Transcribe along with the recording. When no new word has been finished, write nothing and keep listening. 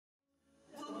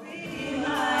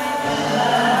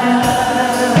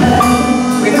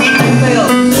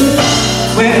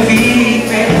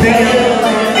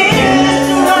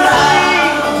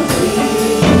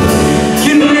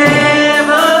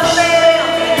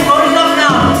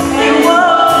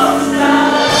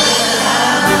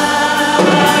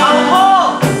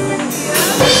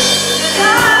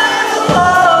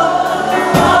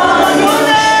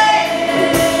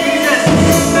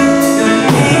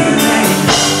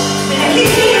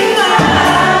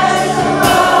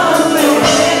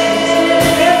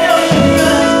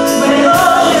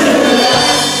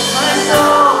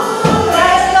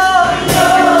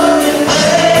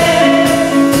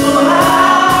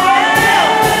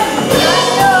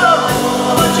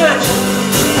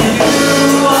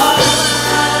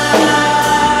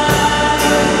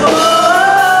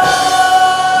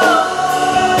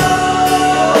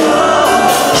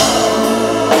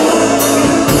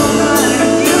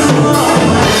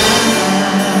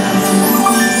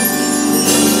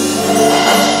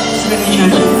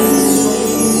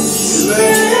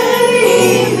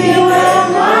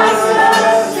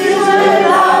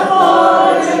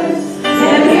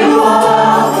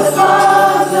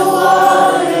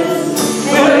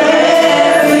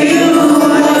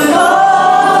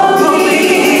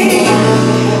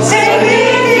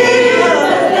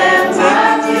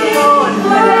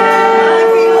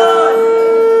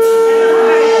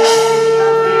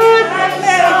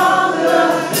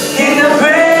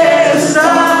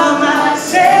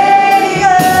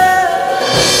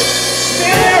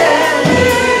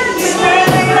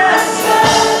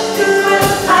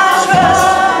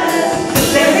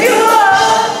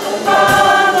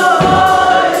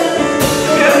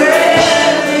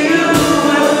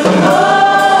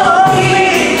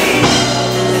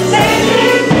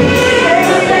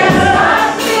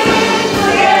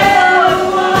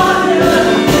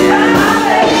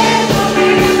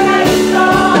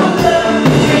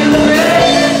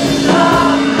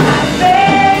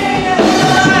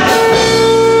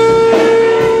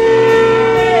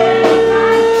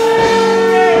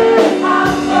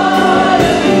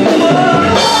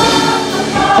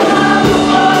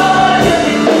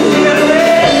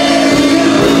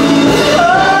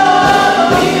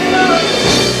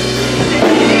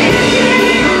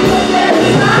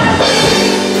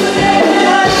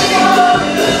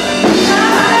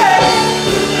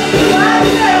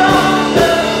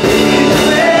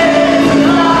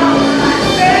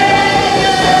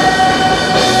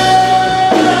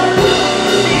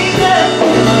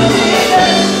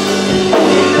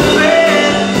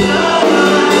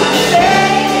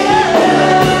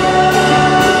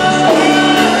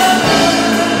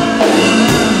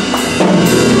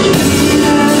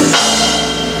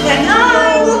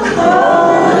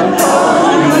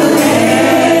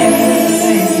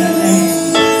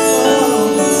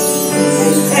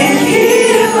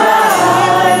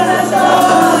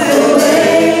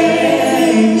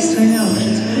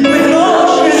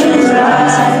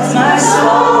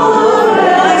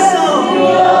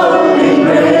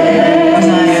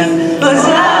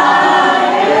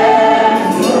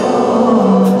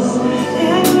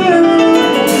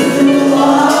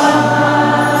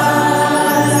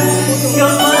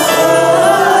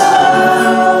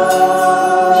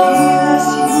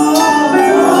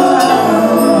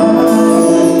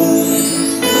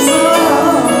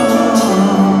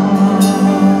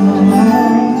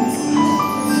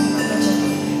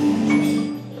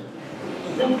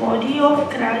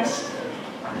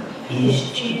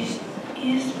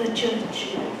is the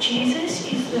church.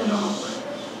 Jesus is the rock.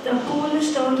 The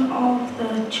cornerstone of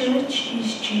the church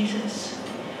is Jesus.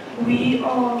 We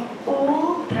are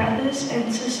all brothers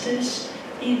and sisters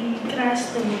in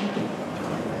Christ the Lord.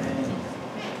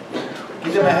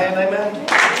 Give them a hand, amen.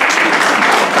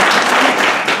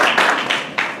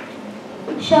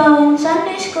 So in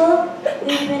Sunday school,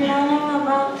 we've been learning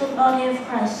about the body of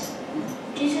Christ.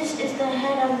 Jesus is the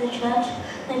head of the church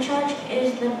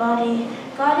is the body,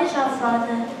 God is our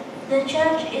Father, the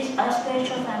church is our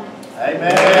spiritual family.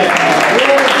 Amen.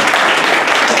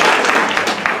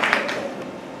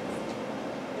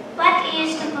 What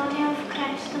is the body of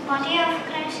Christ? The body of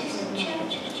Christ is the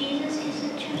church. Jesus is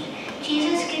the church.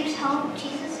 Jesus gives hope.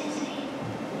 Jesus is the head.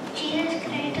 Jesus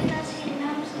created us. He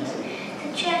loves us.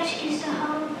 The church is the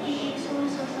home. He is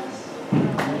always with us.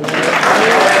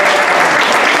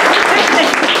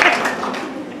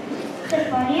 The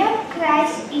body of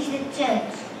Christ is the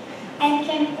church and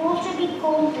can also be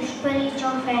called the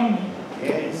spiritual family.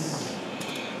 Yes.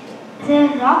 The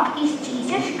rock is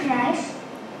Jesus Christ.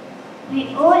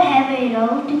 We all have a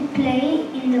role to play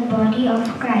in the body of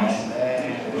Christ.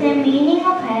 The meaning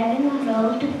of having a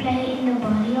role to play in the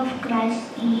body of Christ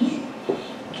is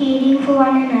caring for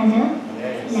one another,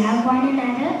 love one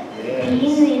another,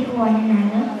 being there for one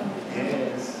another,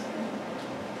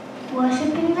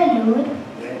 worshipping the Lord,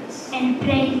 and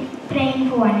praying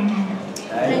for one another.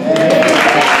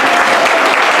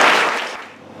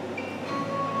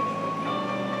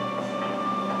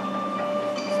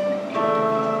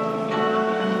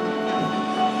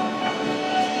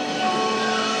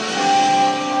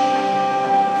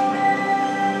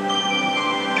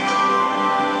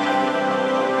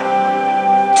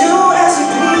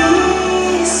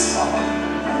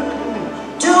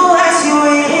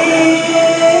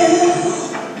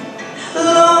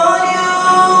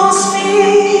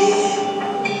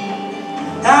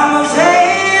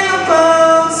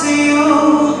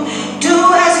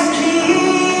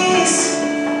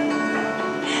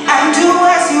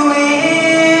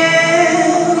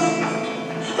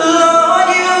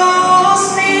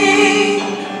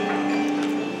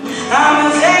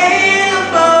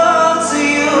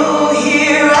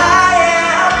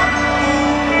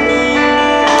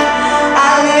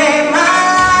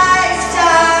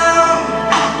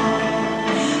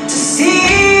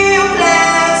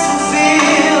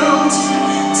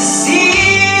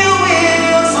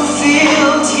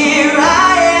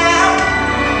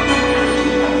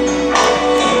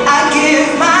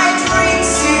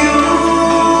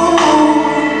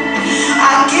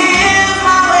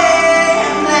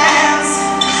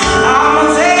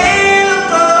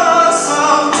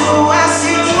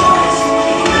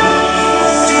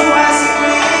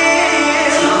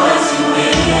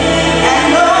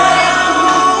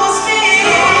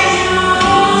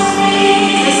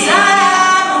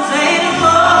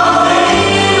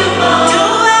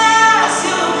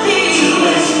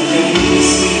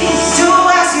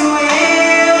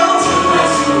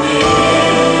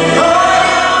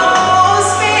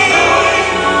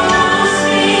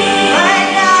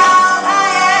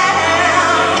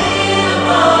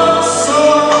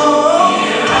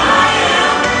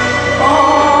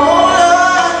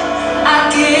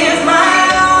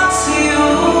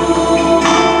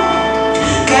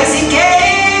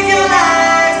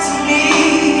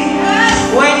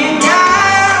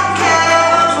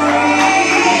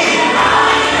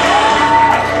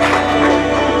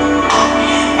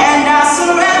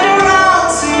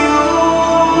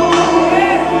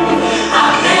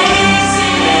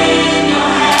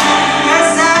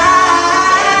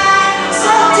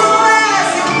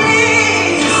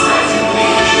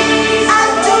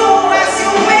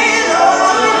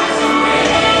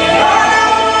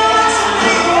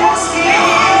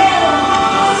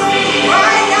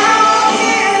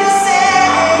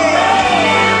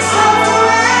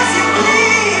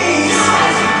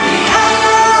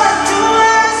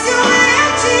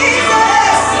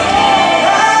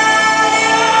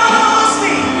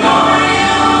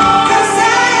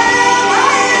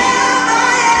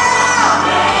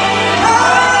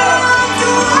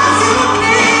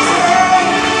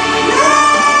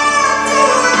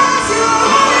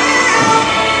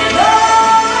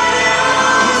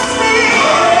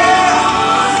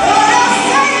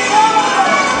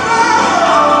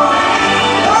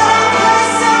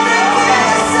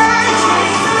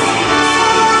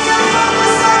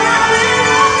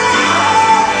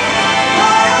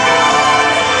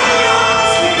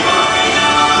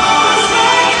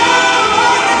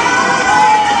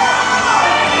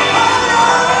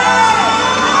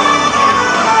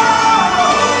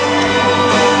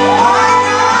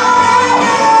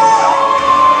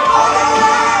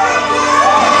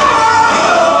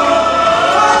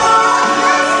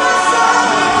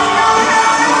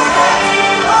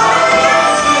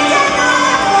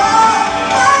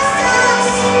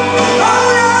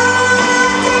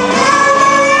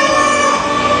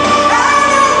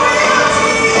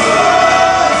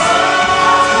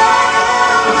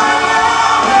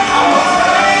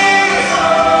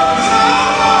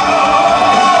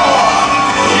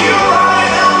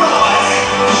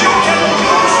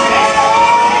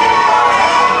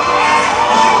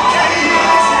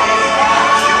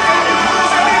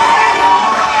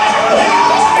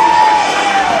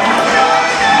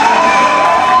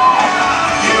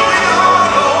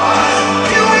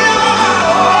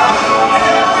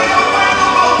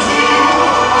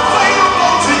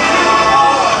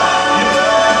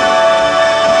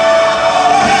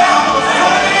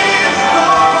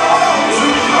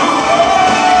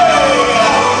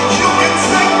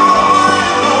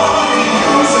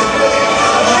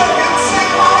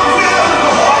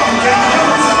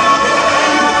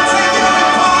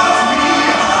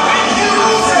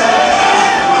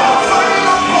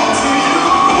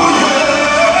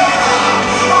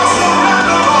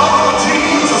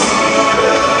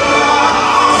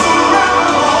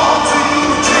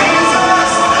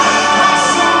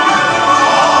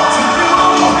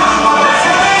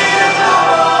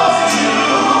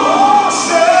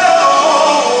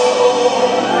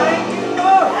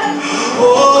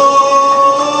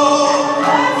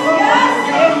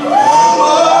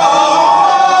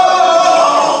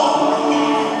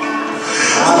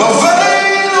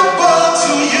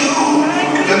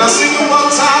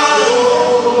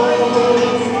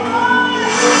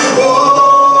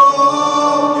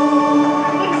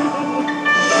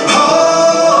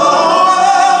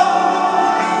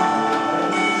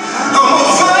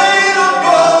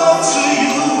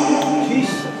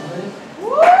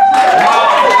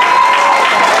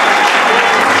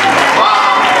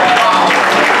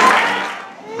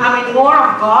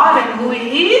 of God and who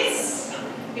He is,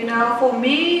 you know, for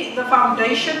me, the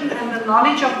foundation and the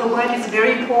knowledge of the Word is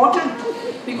very important.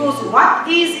 Because what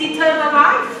is eternal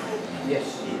life?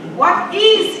 Yes. What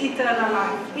is eternal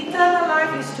life? Eternal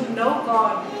life is to know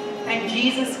God and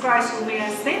Jesus Christ whom He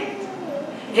has sent.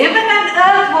 Heaven and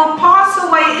earth will pass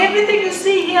away. Everything you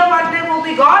see here one day will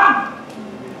be gone.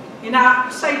 You know,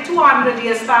 say 200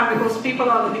 years time, because people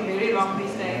are living very long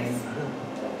these days.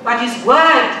 But His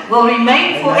Word will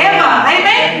remain forever.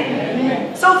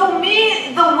 Amen? So for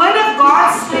me, the Word of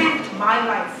God saved my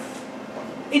life.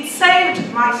 It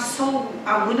saved my soul.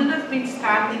 I wouldn't have been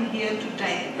standing here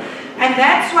today. And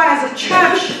that's why as a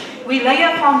church, we lay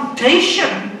a foundation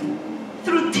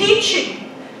through teaching.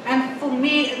 And for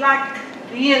me, like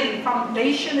really,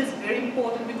 foundation is very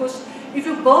important, because if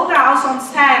you build a house on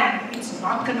sand, it's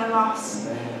not going to last.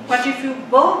 But if you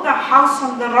build the house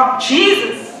on the rock,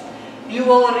 Jesus, you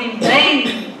will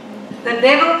remain. The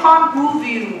devil can't move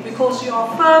you, because you are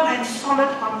firm and solid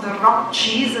on the rock,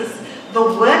 Jesus, the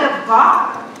Word of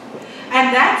God.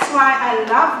 And that's why I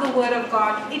love the Word of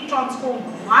God. It transformed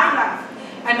my life.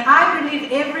 And I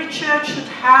believe every church should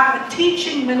have a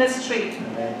teaching ministry,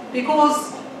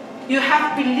 because you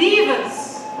have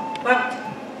believers, but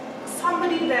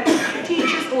somebody that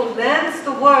teaches or learns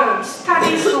the Word,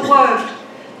 studies the Word,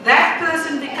 that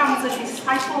person becomes a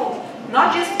disciple.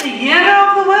 Not just a hearer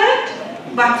of the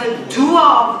Word, but a doer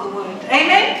of the Word.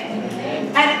 Amen?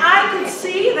 And I could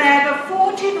see that the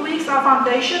 14 weeks of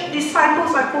foundation,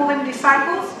 disciples, I call them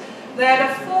disciples, they had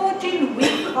a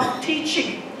 14-week of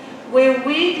teaching where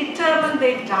we determined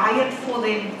their diet for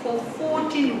them for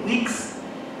 14 weeks.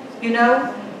 You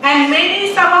know? And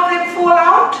some of them fall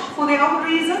out for their own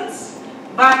reasons.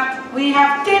 But we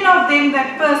have 10 of them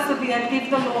that persevere. Give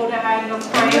the Lord a hand of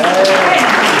praise.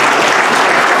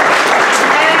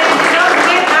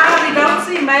 We don't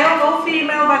see male or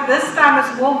female, but this time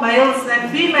it's more males than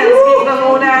females. Give the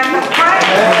Lord a hand of praise.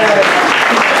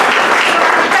 So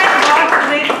thank God for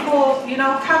them for, you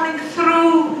know, coming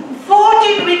through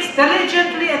 14 weeks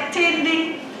diligently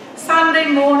attending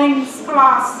Sunday morning's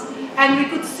class. And we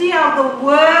could see how the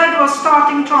Word was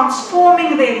starting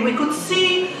transforming them. We could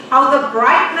see how the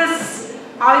brightness,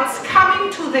 how it's coming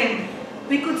to them.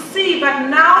 We could see, but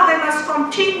now they must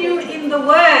continue in the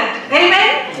Word.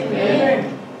 Amen?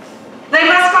 Amen. They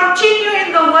must continue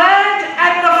in the Word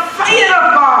and the fire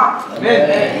of God.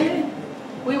 Amen.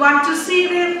 We want to see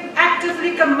them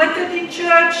actively committed in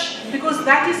church, because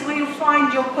that is where you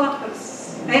find your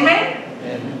purpose. Amen?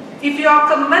 Amen. If you are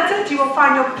committed, you will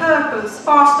find your purpose.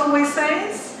 Pastor always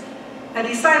says, a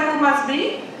disciple must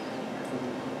be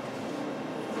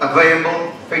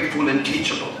available, faithful, and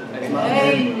teachable.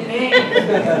 Amen.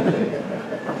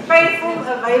 Faithful,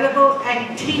 available,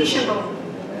 and teachable.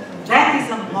 That is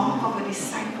a mark of a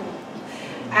disciple.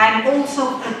 And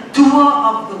also a doer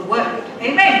of the Word.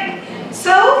 Amen.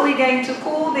 So we're going to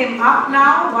call them up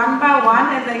now, one by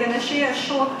one, and they're going to share a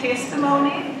short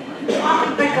testimony.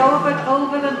 If they go a bit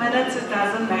over the minutes, it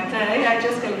doesn't matter. Eh? I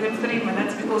just gave them 3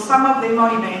 minutes, because some of them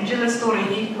are evangelists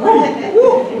already.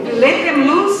 You let them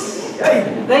loose,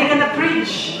 they're going to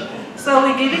preach. So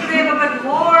we're giving them a bit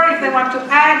more if they want to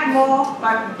add more,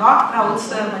 but not the whole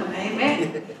sermon.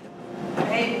 Amen.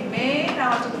 Amen. I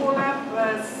want to call up,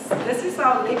 this is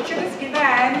our lecturers. Give a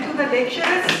hand to the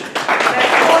lecturers.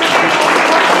 That's all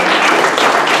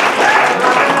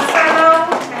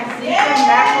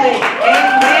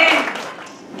Amen.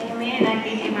 Amen. I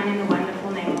greet everyone in the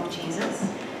wonderful name of Jesus.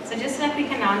 So just a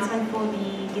quick announcement for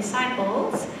the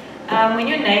disciples. When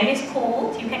your name is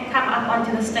called, you can come up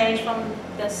onto the stage from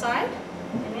this side.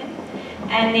 Amen.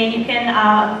 And then you can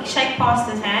shake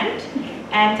Pastor's hand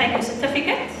and take your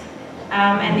certificate.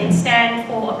 And then stand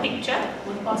for a picture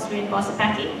with Pastor and Pastor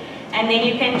Patty. And then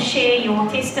you can share your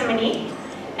testimony.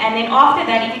 And then after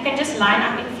that, if you can just line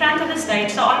up in front of the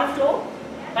stage, so on the floor,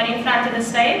 but in front of the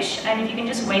stage, and if you can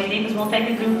just wait there, because we'll take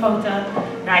a group photo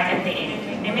right at the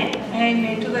end. Amen?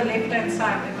 Amen. To the left-hand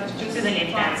side. They must just to the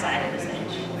left-hand side of the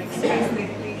stage. Space there,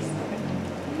 please.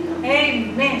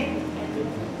 Amen.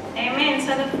 Amen.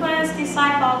 So the first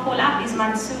disciple I'll call up is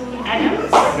Mansoor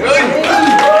Adams.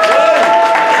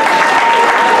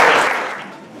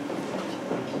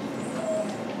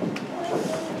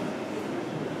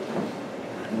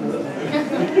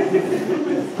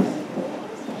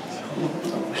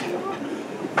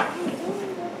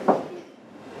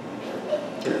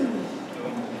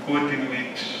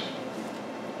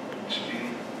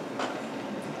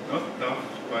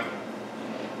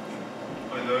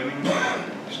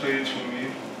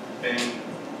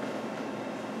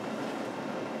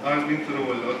 I've been through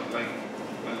a lot,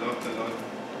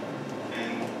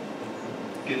 and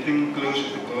getting closer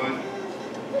to God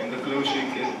And the closer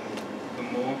you get, the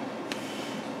more,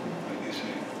 how do you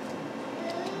say?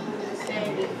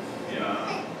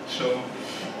 Yeah. So,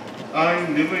 I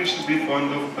never used to be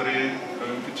fond of prayer,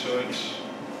 going to church.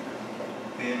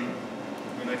 Then,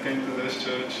 when I came to this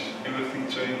church, everything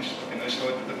changed, and I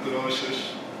started the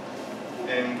process,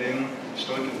 and then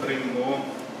started praying more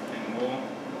and more,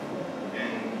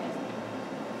 and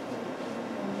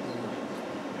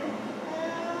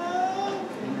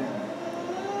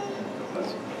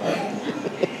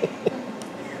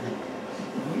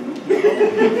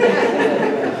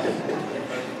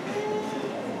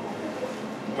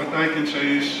what I can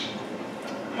say is,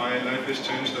 my life has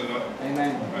changed a lot.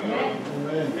 Amen. A lot.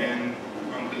 Amen. And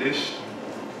I'm blessed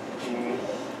to you.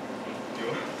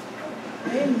 I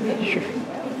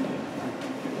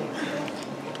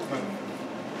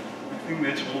think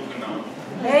that's all for now.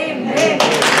 Amen.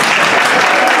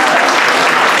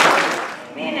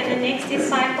 Amen. And the next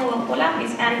disciple we'll pull up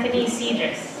is Anthony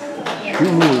Cedrus.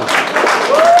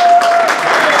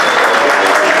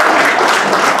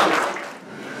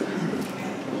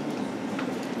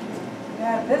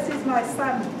 Yeah, this is my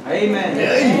son. Amen.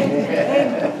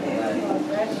 Amen.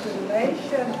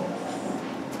 Congratulations.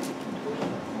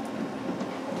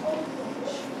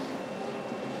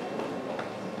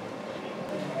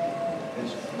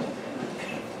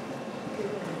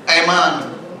 Amen.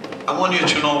 I want you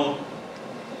to know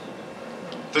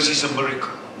this is a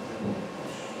miracle.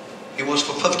 He was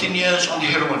for 15 years on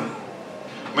heroin.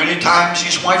 Many times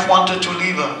his wife wanted to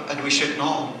leave her, and we said,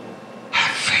 no,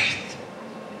 have faith.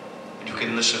 And you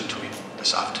can listen to him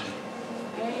this afternoon.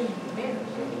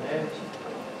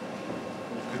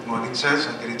 Good morning, sirs.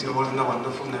 I greet you all in the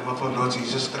wonderful name of our Lord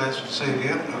Jesus Christ, our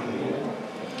Savior.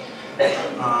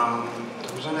 I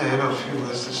was going to have a few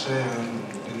words to say.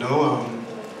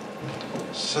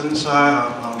 Since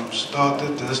I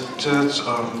started this church,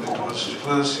 it was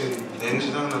first in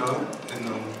Lansdowne Road, and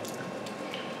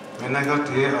when I got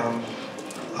there, I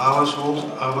was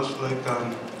like,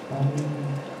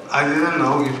 I didn't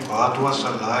know if God was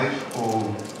alive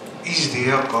or is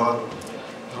there God.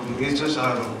 For me, just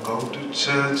I will go to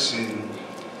church and see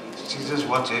just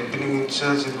what's happening in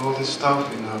church and all this stuff.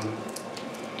 And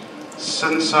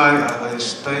since I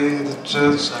stayed in the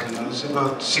church, I was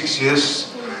about 6 years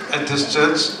at this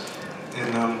church,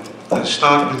 and I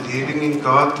start believing in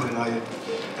God, and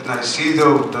I see the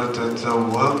work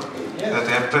that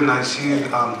happened. I see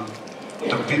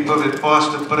the people that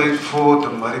Pastor prayed for, the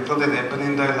miracle that happened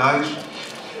in their lives,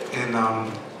 and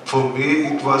for me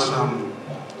it was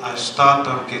I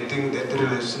started getting that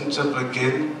relationship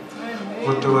again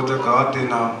with the God,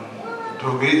 and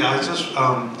for me I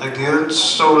didn't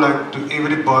show like to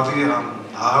everybody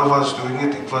how I was doing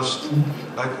it. It was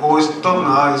like always till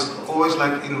now, it's always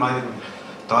like in my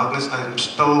darkness I'm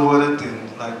still with it,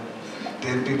 and like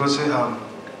then people say are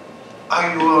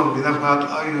you a man of God,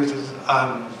 are you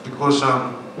because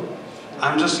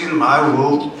I'm just in my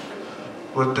world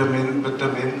with the men with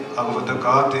the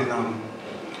God, and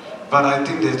but I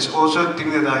think that's also a thing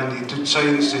that I need to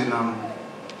change, and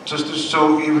just to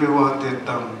show everyone that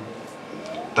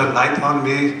the light on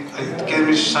me, it can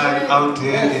be shine out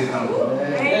there, and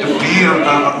to be a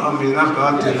man of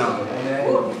God,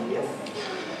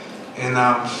 and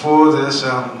for this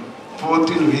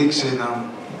 14 weeks, and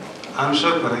I'm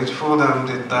so grateful that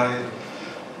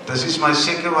this is my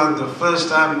second one. The first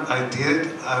time I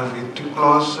did, I went to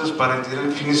classes, but I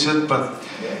didn't finish it. But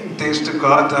thanks to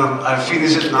God, I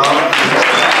finished it now.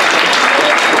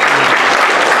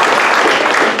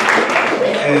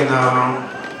 And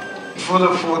for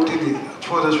this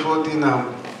 14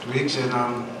 weeks, and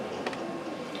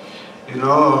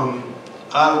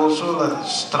I also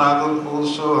struggled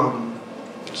also.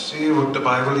 See with the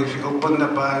Bible, if you open the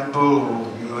Bible or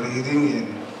you're reading it,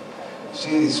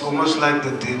 see, it's almost like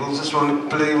the devil just want to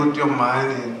play with your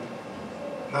mind, and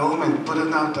no man, put it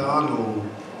now down, or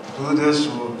do this,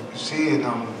 or you see,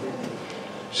 and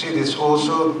see, there's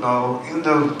also now in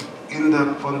the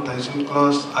foundation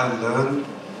class I learned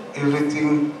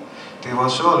everything. There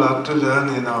was so a lot to learn,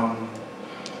 and I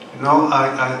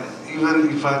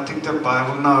even if I take the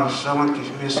Bible now, if someone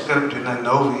gives me a script, then I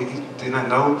know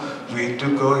where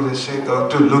to go. If they say go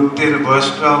to Luke 10 verse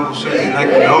 12, so then I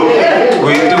know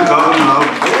where to go now.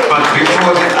 But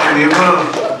before that, I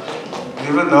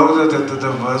never know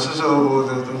the verses or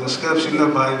the scripts in the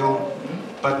Bible.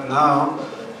 But now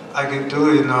I can do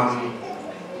it.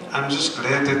 I'm just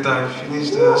glad that I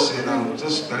finished this, and I'm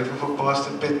just grateful for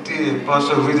Pastor Patty and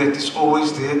Pastor Louis that is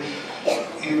always there.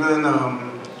 Even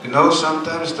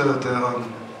sometimes the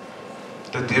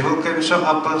devil can show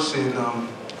up us, and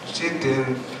see,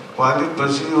 then while you're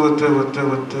busy with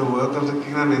the work of the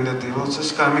kingdom, and the devil's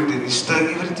just coming, then he's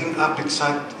stirring everything up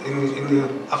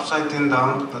upside and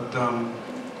down. But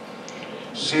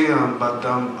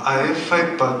I have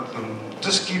faith, but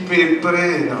just keep me in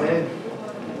prayer,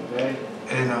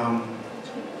 and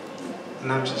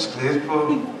I'm just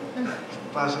grateful.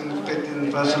 Pastor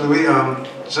Louis,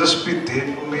 just be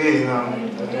there for me,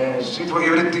 and see for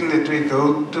everything that we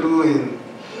go through, and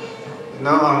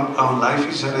our life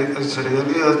is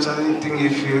really a challenging thing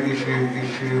if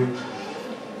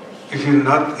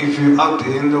you're out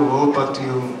there in the world, but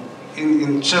you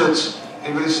in church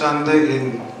every Sunday,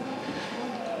 and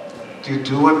you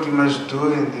do what you must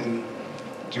do, and then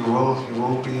you will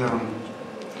be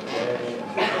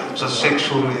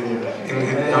successful in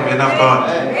the man of God.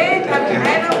 Thank you.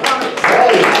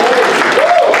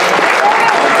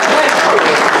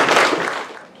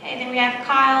 Okay, then we have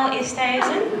Kyle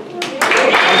Esthuizen.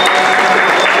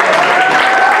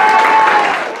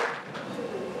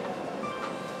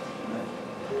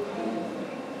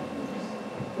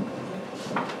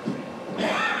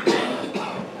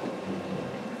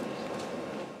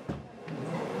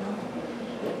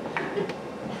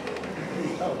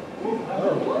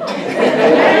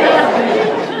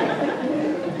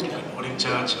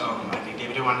 Church, I greet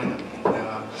everyone in the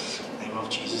name of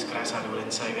Jesus Christ, our Lord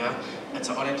and Savior. It's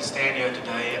an honor to stand here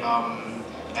today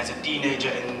as a teenager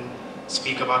and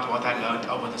speak about what I learned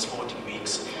over this 14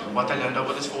 weeks. What I learned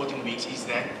over this 14 weeks is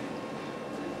that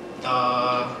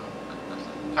the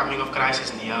coming of Christ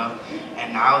is near,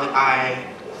 and now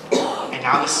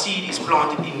the seed is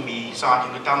planted in me, so I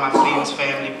can tell my friends,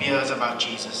 family, peers about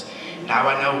Jesus. Now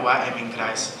I know who I am in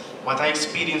Christ. What I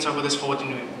experienced over this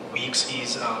 14 weeks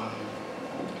is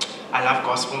I love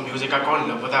gospel music, I can't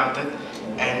live without it,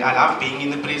 and I love being in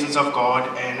the presence of God,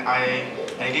 and I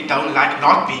really don't like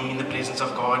not being in the presence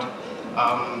of God.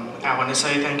 I want to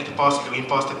say thank you to Pastor Louis and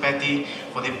Pastor Patty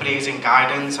for their prayers and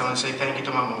guidance. I want to say thank you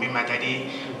to my mommy and my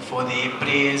daddy for their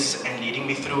prayers and leading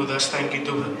me through this. Thank you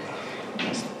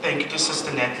to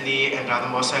Sister Natalie and Brother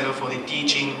Marcelo for their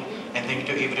teaching, and thank you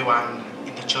to everyone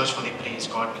in the church for their prayers.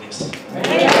 God bless.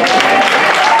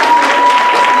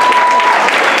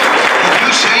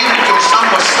 You saying that your son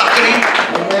was suffering,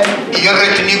 Here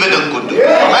het 'n nuwe ding kon doen.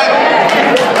 Amen.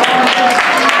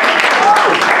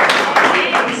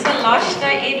 So Lashta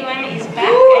Edwin is back.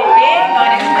 Amen.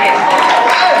 God is faithful.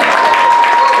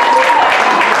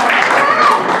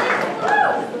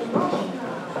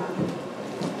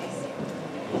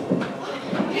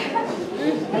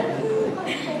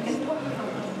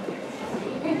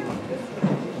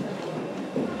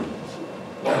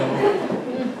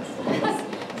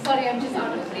 Sorry, I'm just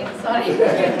out of breath. Sorry.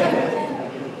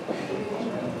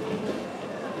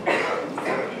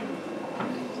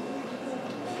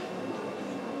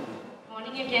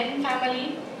 Morning again, family.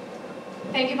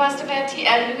 Thank you, Pastor Patty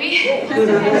and Louis.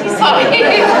 Sorry,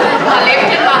 my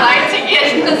left and my right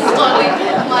again. Sorry,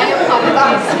 my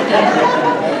apologies.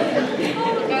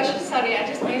 Gosh, sorry, I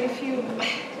just made a few.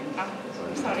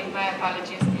 Sorry, my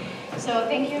apologies. So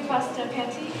thank you, Pastor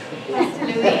Patty, Pastor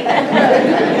Louis.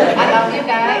 I love you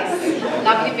guys.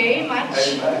 Love you very much.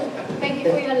 Thank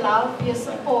you for your love, your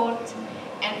support,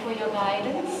 and for your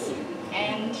guidance.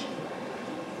 And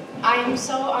I am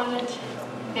so honored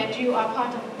that you are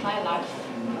part of my life.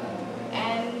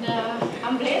 And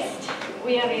I'm blessed.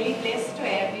 We are really blessed to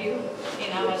have you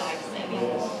in our lives.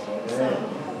 So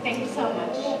thank you so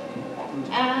much.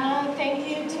 Thank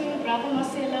you to Brother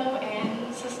Marcelo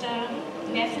and Sister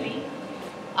Natalie.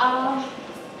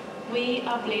 We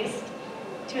are blessed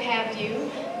to have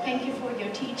you. Thank you for your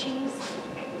teachings.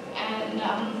 And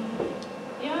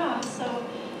yeah, so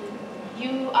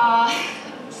you are,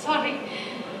 sorry,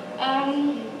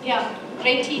 yeah,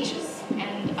 great teachers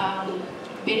and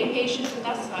very patient with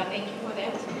us, so I thank you for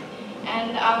that.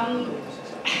 And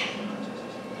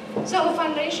so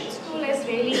Foundation School is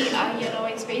really,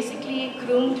 it's basically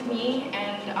groomed me,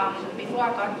 and before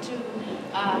I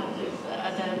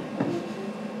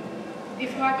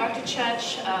got to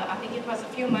church, I think it was a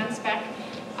few months back,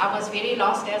 I was very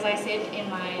lost, as I said in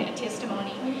my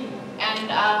testimony.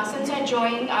 And since I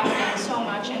joined, I've learned so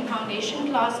much, and foundation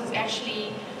class has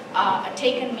actually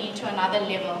taken me to another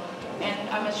level. And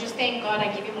I must just thank God.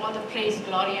 I give him all the praise,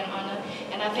 glory, and honor.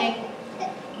 And I thank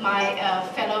my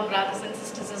fellow brothers and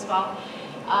sisters as well.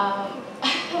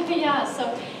 Yeah,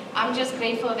 so I'm just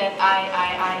grateful that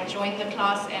I joined the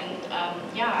class, and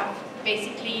yeah,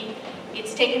 basically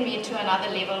it's taken me to another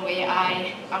level where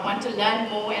I want to learn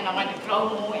more, and I want to grow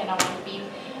more, and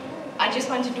I just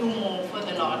want to do more for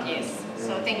the Lord, yes.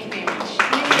 So thank you very much.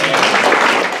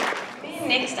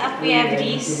 Next up we have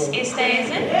Reese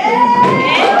Esthuizen.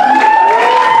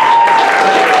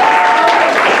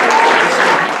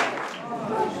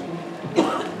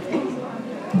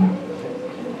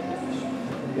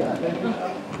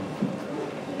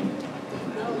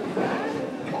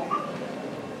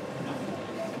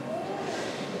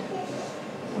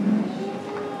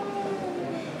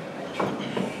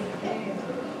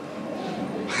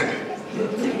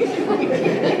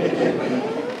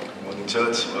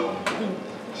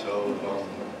 So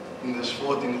in this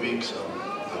 14 weeks,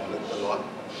 I've learned a lot.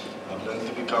 I've learned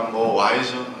to become more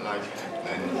wiser.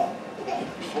 And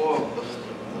before the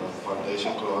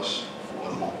foundation class,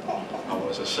 I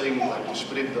was ashamed to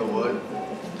spread the word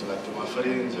to my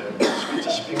friends and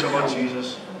to speak about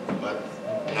Jesus. But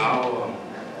now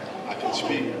I can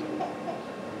speak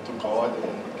to God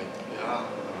and yeah.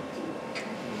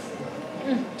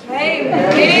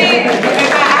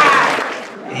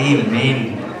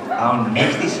 Amen. Our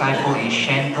next disciple is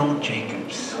Chantal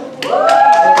Jacobs.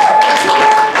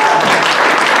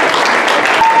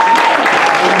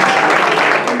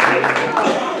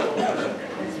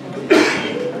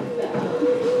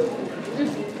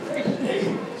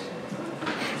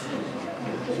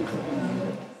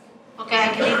 Okay,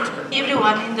 I greet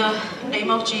everyone in the name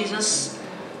of Jesus.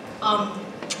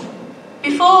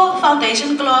 Before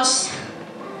foundation class,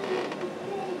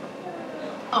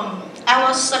 I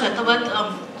was a little bit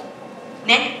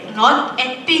not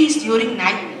at peace during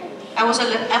night. I was a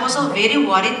very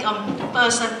worried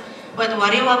person, but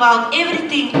worried about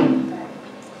everything.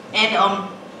 And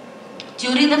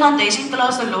during the foundation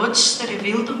class, the Lord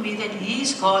revealed to me that He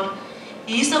is God.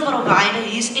 He is the provider.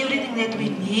 He is everything that we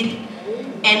need.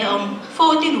 And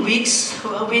 14 weeks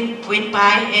went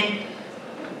by, and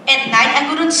at night I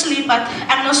couldn't sleep. But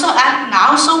I'm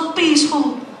now so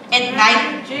peaceful. At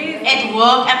night, at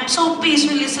work, I'm so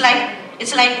peaceful. It's like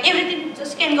everything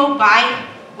just can go by.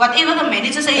 Whatever the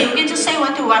manager say, you can just say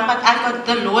what you want, but I got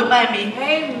the Lord by me,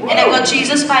 and I got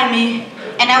Jesus by me.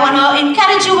 And I want to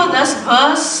encourage you with this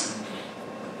verse.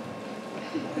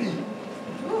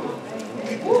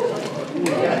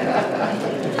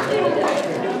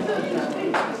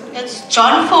 It's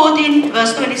John 14,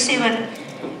 verse 27.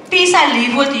 Peace I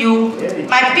leave with you,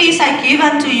 my peace I give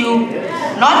unto you.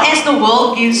 Not as the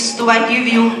world gives, do I give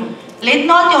you. Let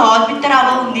not your heart be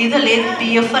troubled, neither let it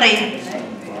be afraid.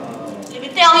 Let me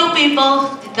tell you people,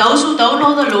 those who don't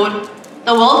know the Lord,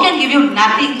 the world can give you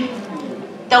nothing.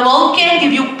 The world can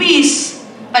give you peace.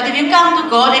 But if you come to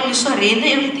God and you surrender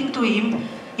everything to Him,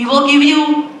 He will give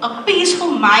you a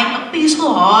peaceful mind, a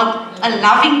peaceful heart, a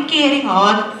loving, caring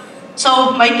heart.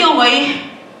 So make your way.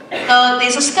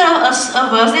 There's a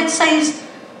verse that says,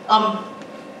 come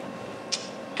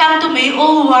to me,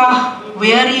 all who are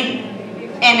weary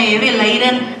and heavy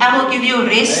laden, I will give you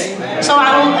rest. So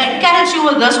I will encourage you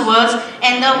with those words.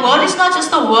 And the word is not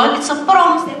just a word, it's a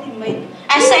promise that He made.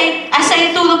 I say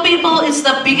to the people, it's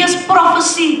the biggest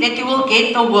prophecy that you will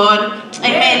get the word.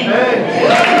 Amen.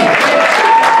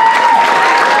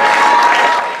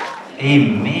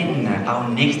 Amen. Our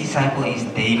next disciple is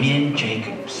Damien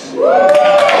Jacobs.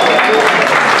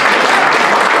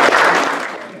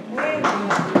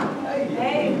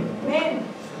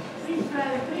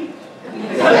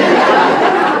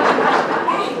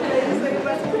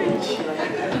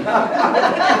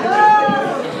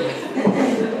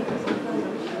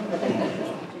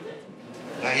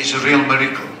 That is a real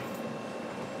miracle.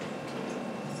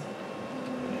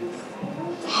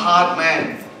 Hard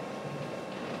man,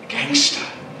 gangster,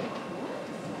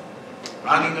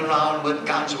 running around with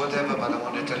guns, whatever. But I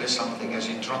want to tell you something as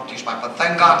he dropped his wife. But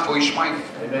thank God for his wife.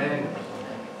 Amen.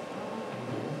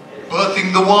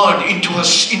 Birthing the word into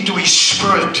his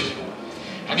spirit.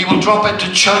 And he will drop it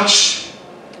to church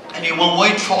and he will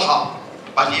wait for her.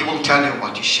 But he will tell you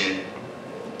what he said.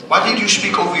 What did you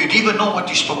speak over you? Do you even know what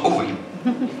he spoke over you?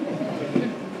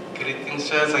 Greetings,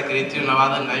 sirs. I greet you in no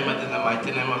other name but in the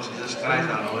mighty name of Jesus Christ,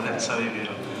 our Lord and Savior.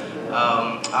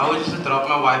 I always used to drop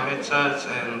my wife at church,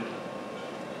 and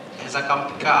as I come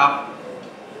pick her up,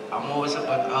 I'm always a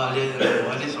bit early.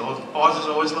 Pastor's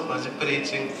always busy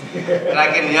preaching. And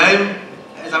I can hear him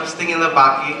as I'm sitting in the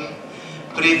bakkie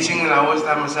preaching, and I always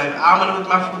tell myself, I'm going to put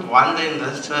my foot one day in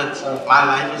this church. My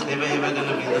life is never ever going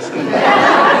to be the same.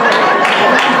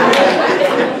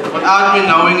 Without me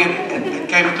knowing it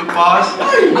came to pass.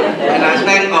 And I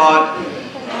thank God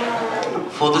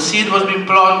for the seed was being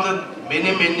planted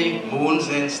many moons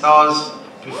and stars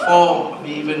before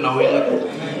me even knowing it.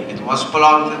 It was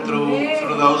planted through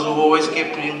those who always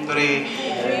kept me in prayer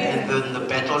and the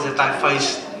battles that I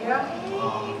faced.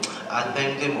 I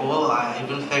thank them all. I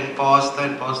even thank Pastor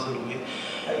and Pastor Louis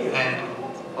and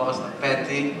Pastor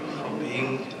Patty for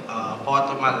being part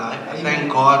of my life. I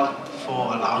thank God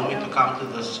for allowing me to come to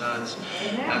this church.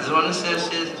 I just want to say a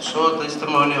short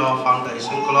testimony of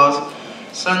foundation class.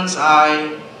 Since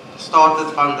I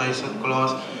started foundation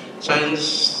class,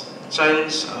 change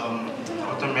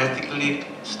automatically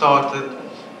started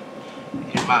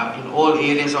in all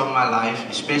areas of my life,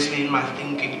 especially in my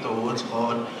thinking towards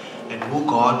God and who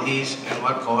God is and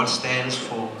what God stands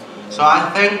for. So I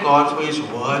thank God for His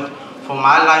word, for for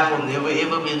my life will never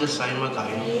ever be the same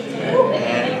again.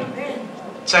 And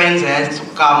change has to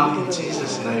come in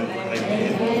Jesus' name.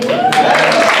 Amen.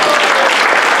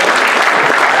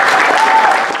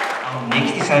 Our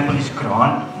next disciple is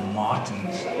Grant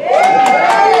Martins.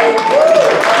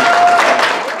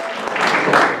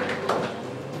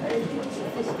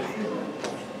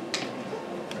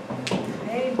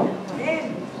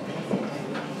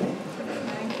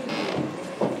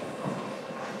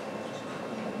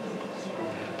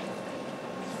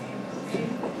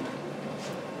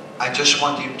 I just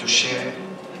want him to share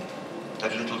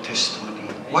that little testimony.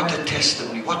 What a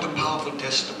testimony, what a powerful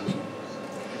testimony.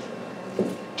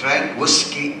 Drank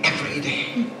whiskey every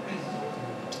day.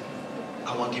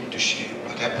 I want him to share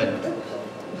what happened.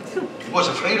 He was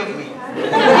afraid of me.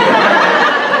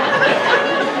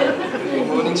 Good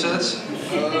morning, church.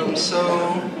 So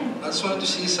I just wanted to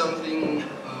say something.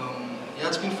 Yeah,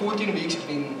 it's been 14 weeks.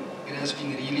 It has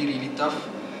been really, really tough.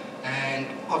 And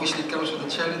obviously it comes with the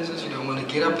challenges. You don't want to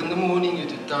get up in the morning, you're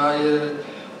too tired,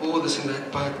 all this and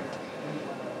that. But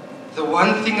the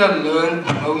one thing I learned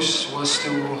most was to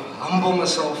humble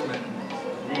myself,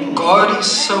 man. God is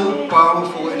so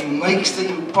powerful and He makes the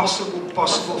impossible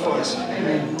possible for us.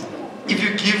 If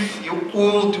you give your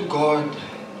all to God,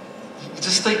 He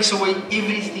just takes away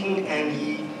everything and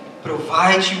He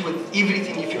provides you with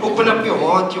everything. If you open up your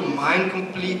heart, your mind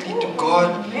completely to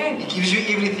God, He gives you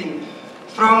everything.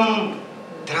 From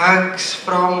drugs,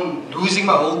 from losing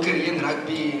my whole career in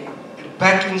rugby,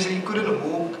 back injury, couldn't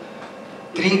walk,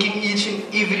 drinking each and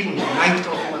every night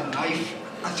of my life.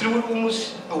 I threw it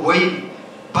almost away,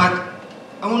 but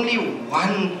only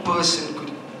one person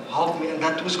could help me, and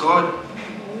that was God.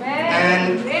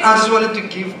 And I just wanted to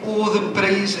give all the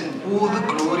praise and all the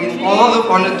glory and all the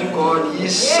honor to God. He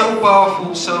is so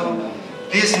powerful, so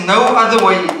there's no other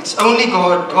way. It's only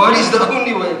God. God is the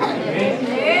only way.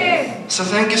 So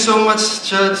thank you so much,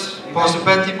 church, Pastor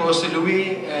Patty, Pastor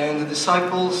Louis, and the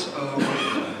disciples.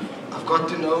 I've got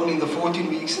to know in the 14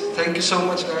 weeks. Thank you so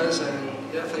much, guys, and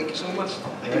yeah, thank you so much.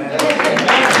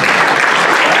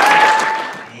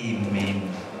 Amen.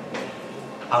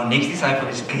 Our next disciple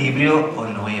is Gabriel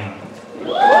Onoya.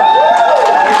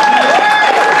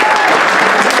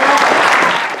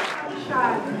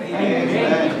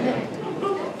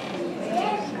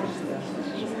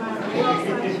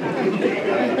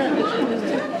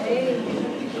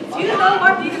 Do you know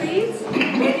what he reads?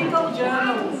 Medical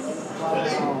journals.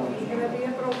 He's going to be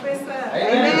a professor.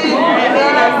 Amen.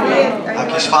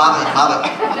 Like his father and mother.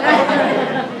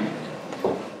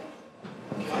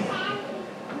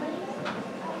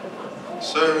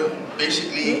 So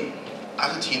basically,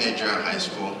 as a teenager in high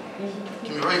school, it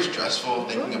can be very stressful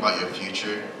thinking about your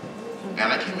future.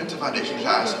 And I came into foundation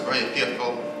class very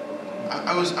fearful.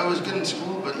 I was good in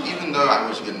school, but even though I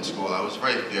was good in school, I was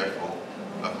very fearful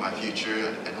of my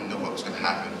future. I didn't know what was going to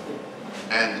happen.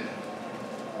 And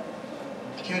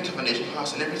I came into foundation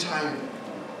class, and every time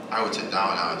I would sit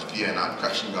down, I would fear and I would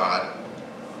question God,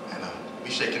 and I would be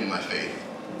shaken in my faith.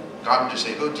 God would just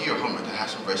say, go do your homework, I have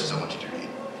some verses I want you to read.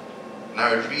 And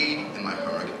I would read in my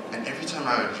homework, and every time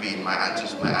I would read, my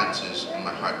answers in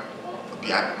my heart would be,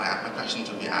 my questions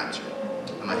would be answered,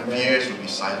 and my fears would be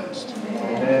silenced.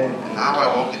 And now I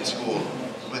walk in school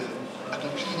with a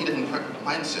completely different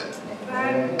mindset.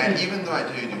 And even though I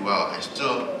do well,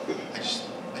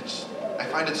 I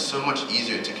find it so much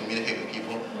easier to communicate with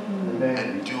people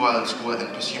and do well in school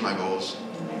and pursue my goals.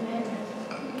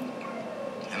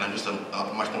 And I'm just a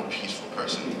much more peaceful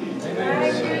person. So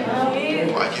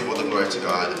I give all the glory to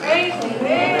God. And thank you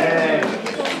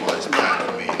for His plan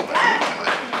for me in my life.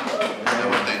 And I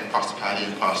want to thank Pastor Patty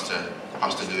and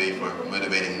Pastor Louis for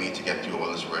motivating me to get through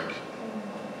all this work.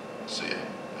 So yeah,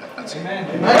 that's it. Amen.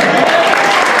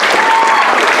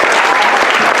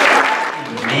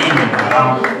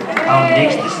 Our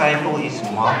next disciple is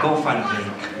Marco van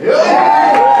Beek.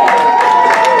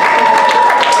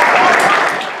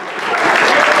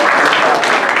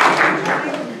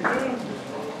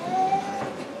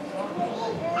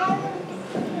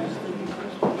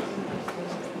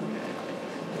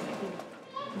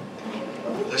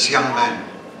 This young man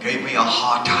gave me a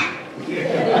hard time.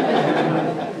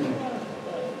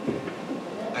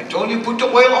 I told him put the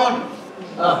oil on.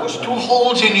 There was 2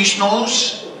 holes in his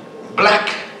nose, black,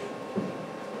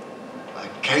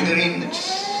 like gangrene.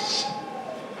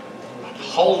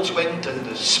 Holes went and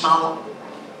the smell,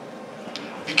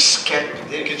 big scat.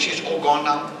 There you can see it's all gone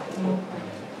now.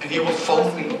 And he will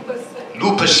phone me,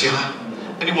 lupus, yeah.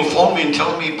 And he will phone me and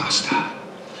tell me, Pastor,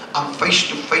 I'm face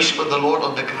to face with the Lord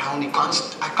on the ground.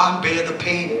 I can't bear the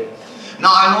pain.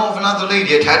 Now I know of another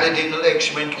lady that had it in the leg.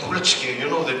 She went to Hulitski, you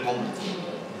know that woman.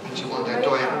 And she wanted that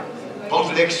toy.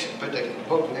 both legs,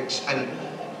 and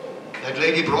that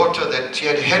lady brought her, that she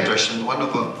had a hairdresser, and one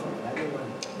of her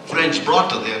friends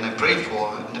brought her there, and I prayed for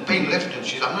her, and the pain left her.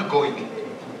 She said, I'm not going.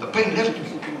 The pain left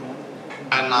me.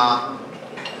 And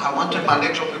I wanted my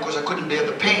legs off because I couldn't bear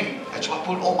the pain. And so I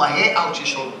pulled all my hair out, she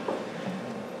said.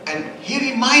 And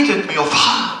he reminded me of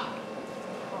her.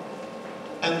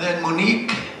 And then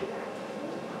Monique,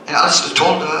 and I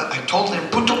told her, I told them,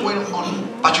 put the oil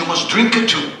on, but you must drink it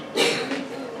too.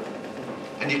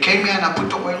 And he came here and I put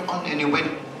the oil on and he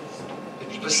went,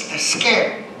 it was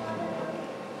scared.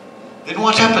 Then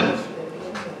what happened?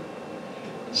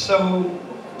 So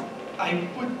I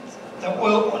put the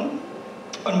oil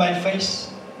on my face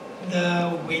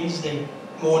the Wednesday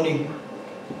morning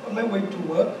on my way to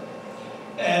work.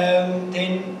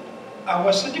 Then I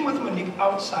was sitting with Monique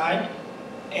outside,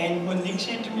 and Monique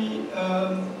said to me,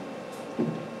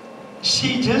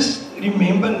 she just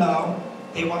remember now,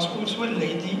 there was also a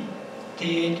lady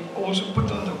that also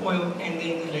put on the oil, and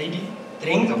then the lady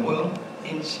drank the oil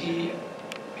and she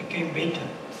became better.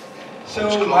 So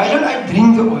why don't I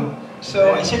drink the oil?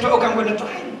 So I said to her, okay, I'm going to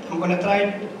try it. I'm going to try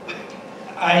it.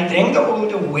 I drank the oil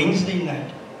the Wednesday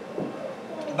night.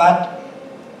 But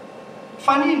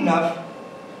funny enough,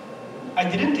 I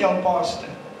didn't tell Pastor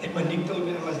that Monique told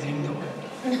me I must drink the oil.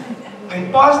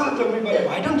 When Pastor told me, but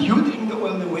why don't you drink the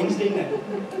oil the Wednesday night?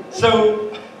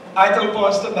 So I told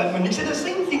Pastor, but Monique said the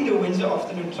same thing the Wednesday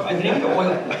afternoon. So I drank the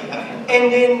oil.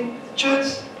 And then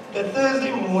church, the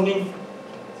Thursday morning,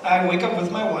 I wake up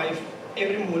with my wife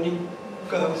every morning,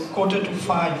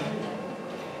 4:45,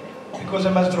 because I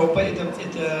must drop her at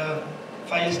the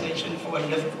fire station for a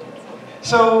lift.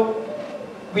 So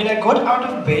when I got out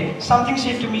of bed, something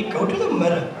said to me, go to the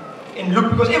mirror and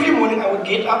look, because every morning I would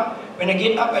get up. When I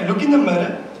get up, I look in the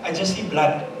mirror, I just see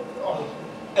blood.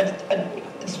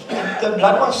 The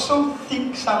blood was so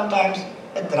thick sometimes,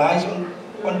 it dries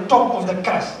on top of the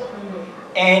crust.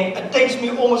 And it takes me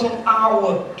almost an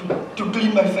hour to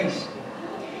clean my face.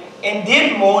 And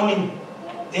that morning,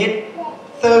 that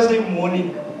Thursday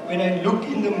morning, when I looked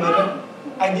in the mirror,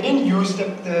 I didn't use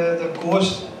the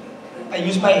gauze. I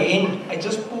used my hand. I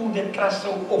just pulled that crust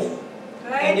so off.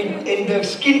 And the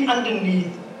skin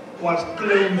underneath was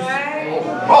closed. That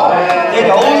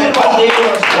hole that was there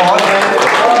was gone.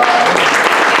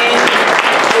 And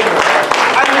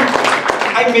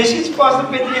I messaged Pastor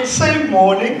Petty the same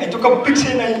morning. I took a picture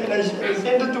and I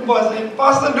sent it to Pastor. And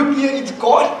Pastor, look here, it's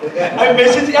gone. I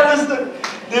messaged Alistair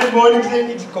this morning saying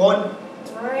it's gone.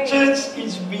 Church,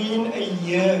 it's been a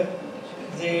year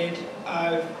that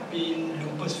I've been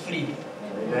lupus free.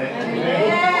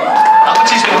 How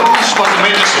much is the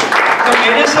medicine? The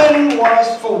medicine was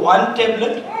for one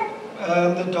tablet.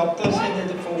 The doctor said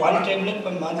that for one tablet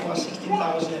per month was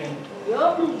 16,000 rand.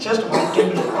 Just one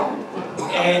tablet.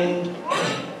 And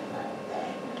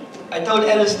I told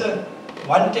Alistair,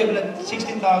 one tablet,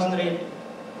 16,000 rand.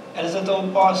 Alistair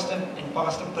told Pastor, and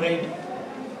Pastor prayed.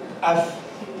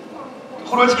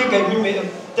 Grootski gave me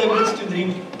tablets to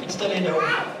drink, it's still at home.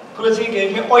 Grootski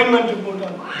gave me ointment to put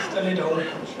on, it's still at home.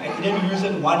 I didn't use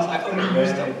it once, I only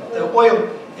used the oil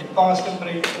that Pastor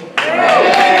prayed for.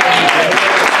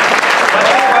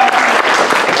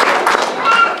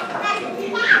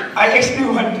 I actually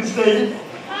want to say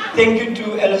thank you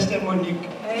to Alistair and Monique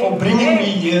for bringing me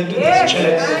here to this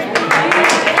church.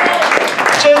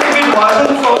 Church, if it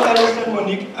wasn't for Alistair and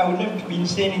Monique, I wouldn't have been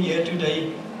standing here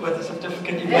today with a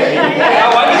certificate in my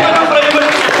hand. One is going to frame it.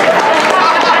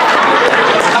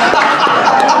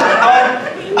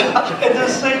 At the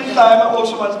same time, I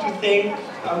also want to thank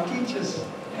our teachers.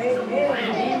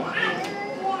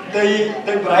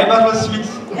 They bribe us with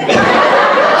sweets.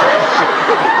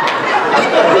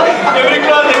 Every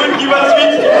class they would give us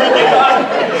sweets if we get on.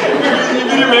 If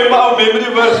you remember our memory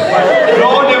verse,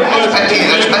 Lord have mercy.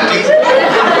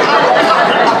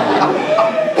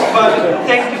 But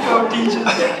thank you to our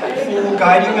teachers for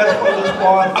guiding us on this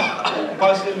path.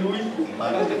 Pastor Louis,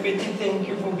 Pastor Betty, thank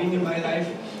you for being in my life,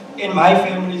 in my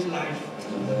family's life.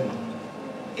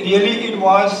 Really, it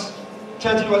was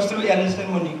through Alistair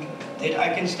and Monique that I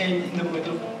can stand in the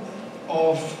middle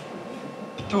of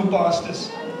two pastors.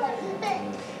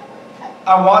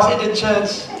 I was at the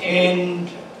church and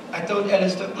I told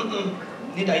Alistair,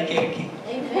 niet hy kerkie.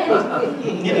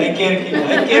 Niet hy kerkie.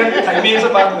 Hy mense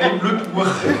maak my bloed hoog.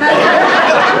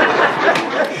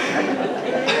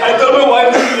 I told my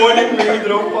wife this morning when we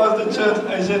drove past the church,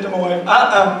 I said to my wife,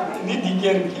 niet die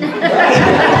kerkie.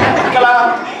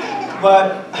 Klaar. But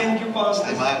thank you,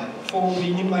 Pastor, for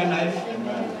being in my life.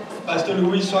 Pastor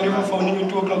Louis, sorry for phoning you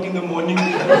 2 o'clock in the morning.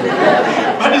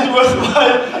 But it's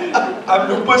worthwhile. I'm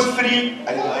lupus free.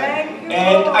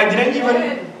 And I didn't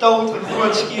even tell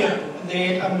Grootski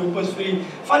that I'm lupus free.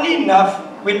 Funny enough,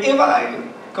 whenever I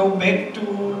go back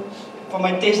for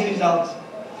my test results,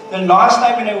 the last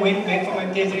time when I went back for my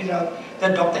test results, the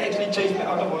doctor actually chased me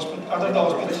out of the hospital.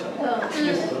 Yes.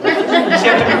 He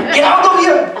said to me, "Get out of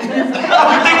here!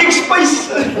 I'm taking space."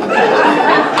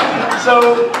 So,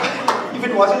 if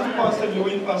it wasn't for Pastor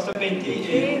Louis and Pastor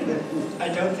Betty, I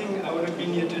don't think I would have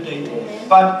been here today.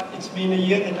 But it's been a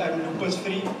year that I'm lupus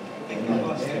free. Thank you,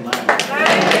 Pastor.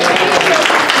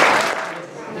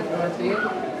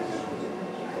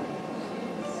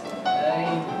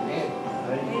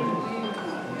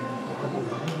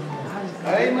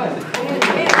 Amen.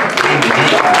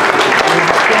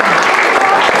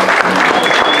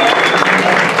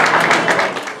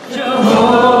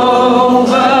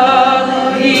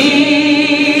 Jehovah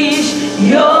is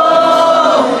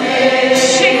your name.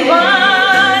 Sing,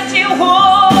 mighty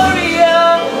warrior,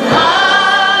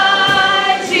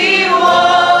 you're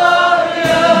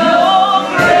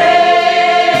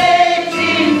great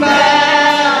in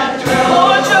battle.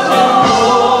 Oh,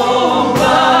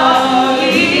 Jehovah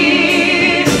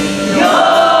is your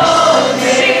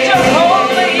name. Sing,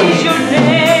 Jehovah is your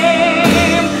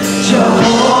name.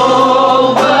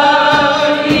 Jehovah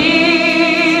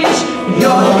is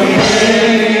your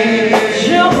name.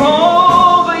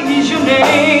 Jehovah is your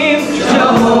name.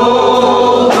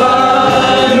 Jehovah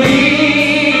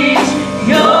is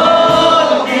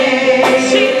your name.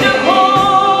 Sing,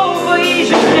 Jehovah is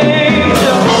your name.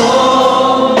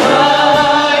 Jehovah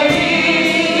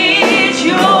is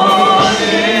your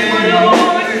name,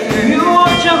 Lord. You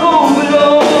are Jehovah,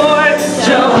 Lord.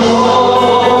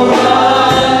 Jehovah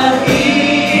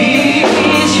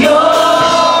is your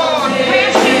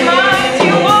name. Mighty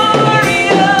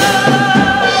warrior,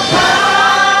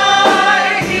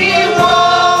 mighty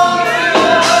warrior,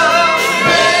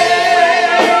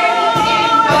 great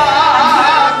in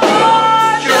battle.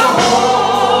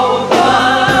 Jehovah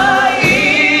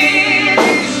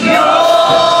is your name.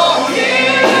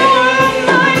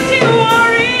 Mighty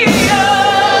warrior,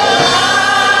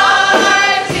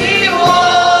 mighty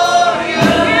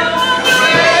warrior,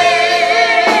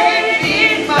 great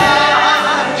in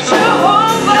battle.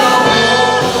 Jehovah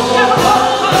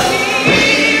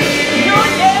is your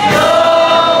name.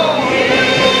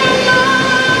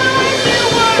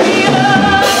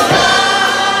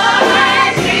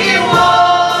 Mighty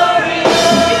warrior,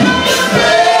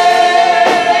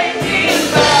 great in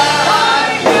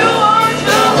battle. You are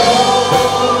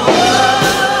Jehovah.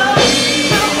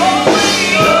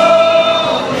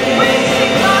 We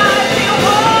sing mighty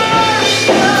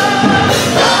warrior,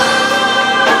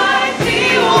 mighty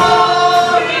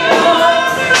warrior,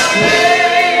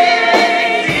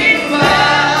 great in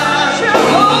battle.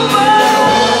 Jehovah,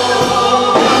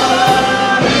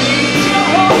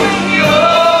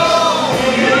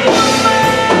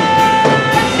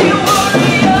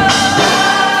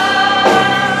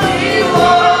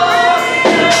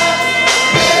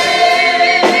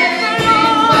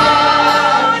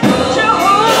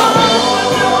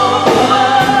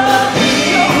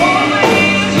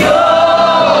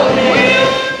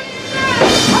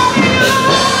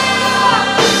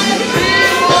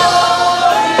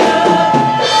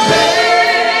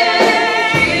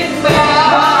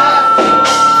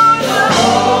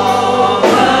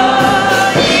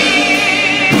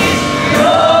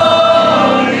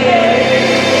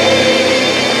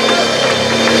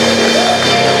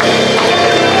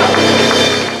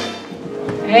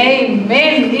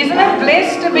 Amen. Isn't it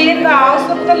blessed to be in the house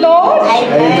of the Lord?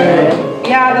 Amen.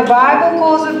 Yeah, the Bible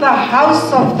calls it the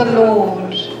house of the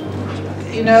Lord.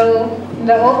 You know, in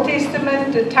the Old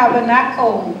Testament, the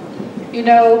tabernacle. You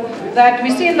know, that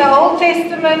we see in the Old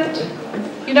Testament,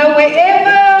 you know,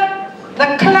 wherever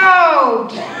the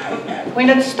cloud, when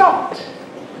it stopped,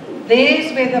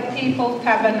 there's where the people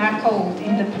tabernacled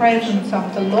in the presence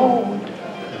of the Lord.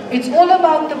 It's all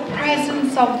about the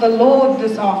presence of the Lord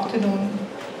this afternoon.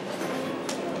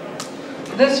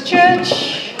 This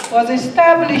church was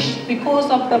established because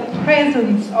of the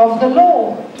presence of the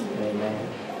Lord.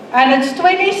 And it's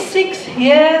 26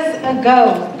 years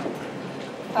ago.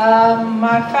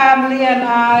 My family and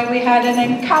I, we had an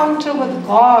encounter with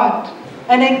God,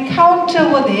 an encounter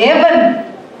with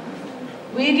heaven.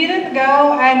 We didn't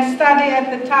go and study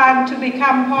at the time to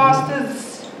become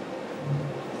pastors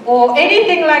or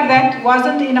anything like that.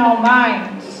 Wasn't in our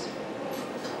minds.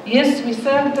 Yes, we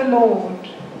served the Lord,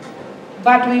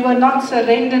 but we were not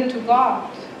surrendered to God.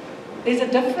 There's a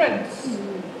difference.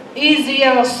 Is He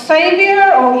your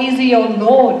Savior or is He your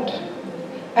Lord?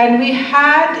 And we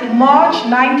had in March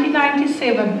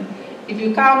 1997, if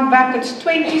you count back, it's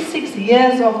 26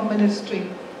 years of ministry.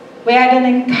 We had an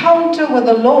encounter with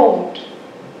the Lord.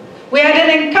 We had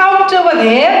an encounter with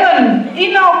heaven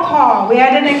in our car. We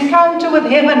had an encounter with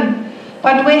heaven.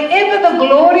 But wherever the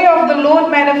glory of the Lord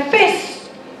manifests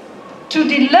to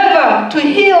deliver, to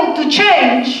heal, to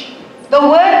change, the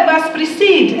word must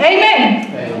precede. Amen.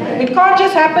 Amen. It can't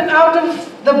just happen out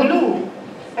of the blue.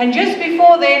 And just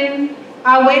before then,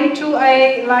 I went to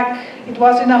it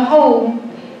was in a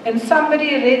home, and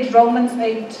somebody read Romans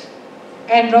 8.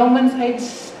 And Romans 8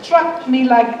 struck me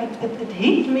like it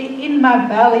hit me in my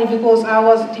belly because I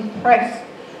was depressed.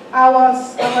 I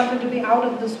wanted to be out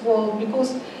of this world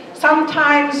because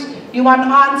sometimes you want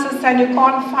answers and you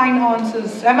can't find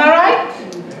answers. Am I right?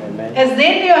 Amen. As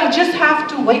then you just have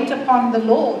to wait upon the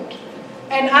Lord.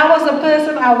 And I was a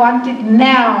person I wanted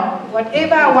now.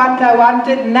 Whatever I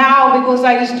wanted now because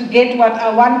I used to get what I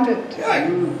wanted.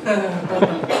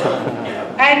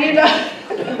 And you know,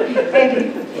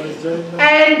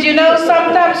 and you know,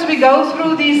 sometimes we go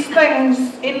through these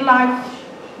things in life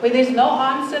where there's no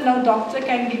answer, no doctor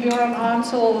can give you an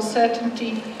answer or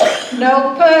certainty.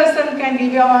 No person can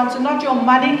give you an answer. Not your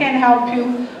money can help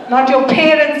you. Not your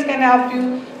parents can help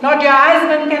you. Not your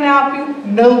husband can help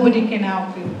you. Nobody can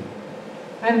help you.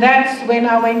 And that's when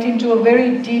I went into a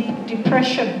very deep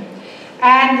depression.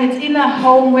 And it's in a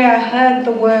home where I heard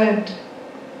the word,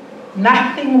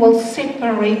 nothing will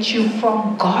separate you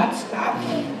from God's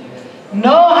love.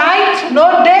 No height,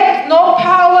 no depth, no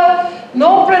power,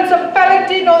 no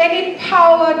principality, no any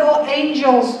power, no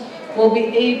angels will be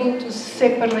able to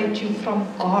separate you from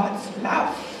God's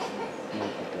love.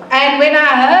 And when I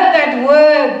heard that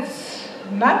words,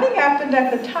 nothing happened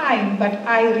at the time, but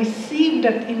I received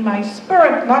it in my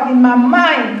spirit, not in my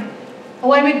mind. And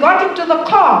when we got into the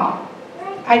car,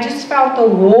 I just felt a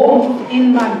warmth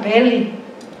in my belly.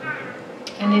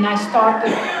 And then I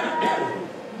started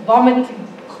vomiting.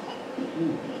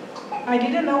 I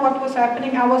didn't know what was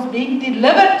happening. I was being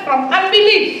delivered from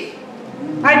unbelief.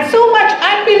 I had so much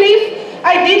unbelief,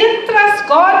 I didn't trust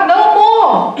God no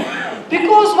more.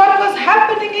 Because what was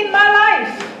happening in my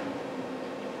life?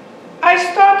 I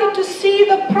started to see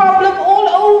the problem all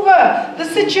over. The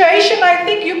situation, I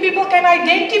think you people can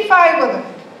identify with it.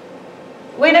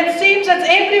 When it seems that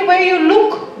everywhere you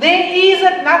look, there is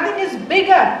it. Nothing is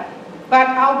bigger. But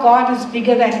our God is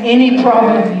bigger than any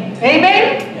problem.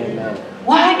 Amen? Amen.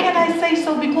 Why can I say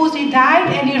so? Because He died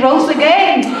and He rose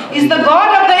again. He's the God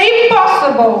of the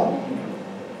impossible.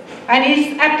 And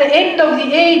He's at the end of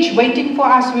the age waiting for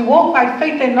us. We walk by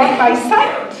faith and not by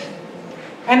sight.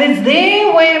 And it's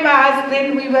there where my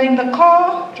husband, we were in the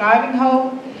car driving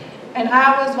home, and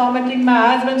I was vomiting.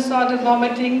 My husband started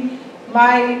vomiting.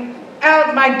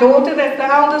 My daughter, that's the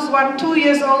eldest one, 2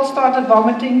 years old, started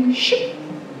vomiting. Shoop.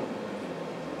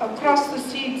 Across the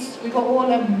seats, we were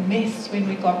all a mess when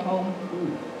we got home.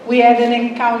 We had an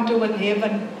encounter with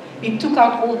heaven. He took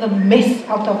out all the mess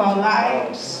out of our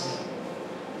lives.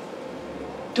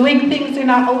 Doing things in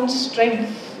our own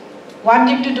strength,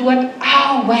 wanting to do it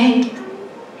our way.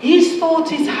 His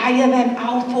thoughts is higher than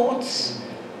our thoughts.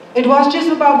 It was just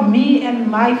about me and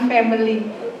my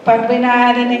family. But when I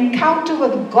had an encounter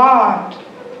with God,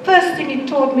 first thing He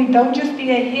taught me, don't just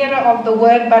be a hearer of the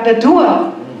word, but a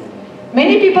doer.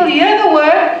 Many people hear the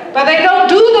word, but they don't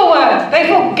do the word. They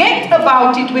forget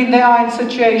about it when they are in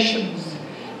situations.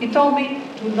 He told me,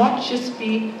 do not just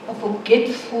be a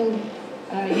forgetful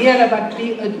hearer, but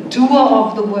be a doer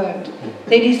of the word.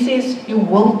 Then He says, you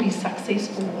will be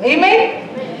successful.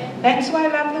 Amen? That's why I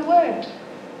love the word.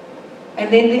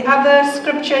 And then the other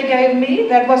scripture He gave me,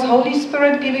 that was Holy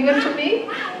Spirit giving it to me.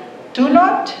 Do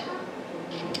not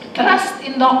trust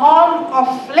in the arm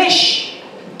of flesh.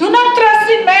 Do not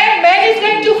trust in man. Man is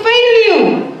going to fail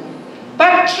you.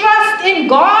 But trust in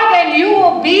God and you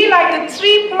will be like a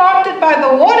tree planted by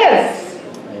the waters.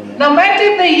 No matter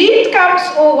if the heat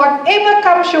comes or whatever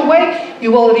comes your way,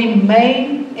 you will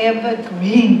remain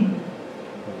evergreen.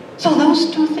 So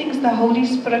those two things the Holy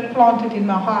Spirit planted in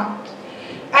my heart.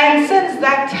 And since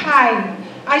that time,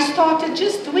 I started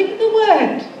just doing the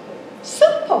word.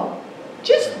 Simple.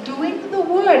 Just doing the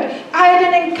word. I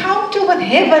had an encounter with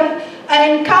heaven,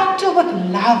 an encounter with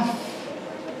love.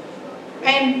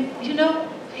 And you know,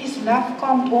 His love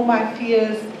calmed all my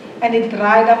fears and it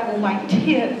dried up all my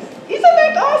tears. Isn't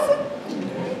that awesome?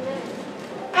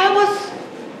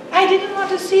 I didn't want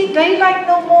to see daylight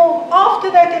no more. After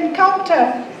that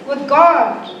encounter with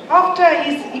God, after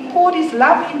He poured His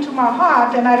love into my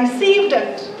heart and I received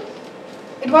it.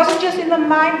 It wasn't just in the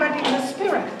mind but in the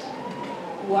spirit.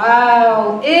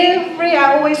 Wow.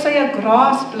 I always say a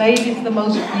grass blade is the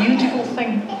most beautiful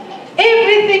thing.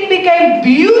 Everything became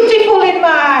beautiful in my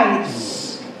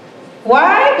eyes.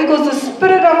 Why? Because the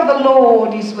Spirit of the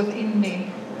Lord is within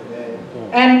me.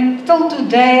 And till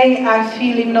today, I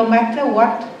feel him no matter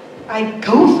what I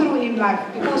go through in life,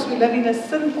 because we live in a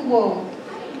sinful world.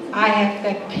 I have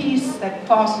that peace that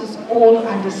passes all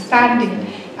understanding,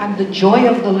 and the joy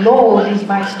of the Lord is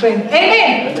my strength.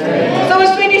 Amen. Amen. So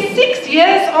it's 26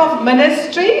 years of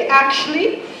ministry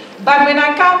actually, but when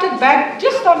I counted back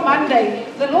just on Monday,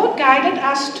 the Lord guided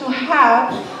us to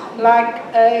have like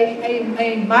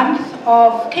a month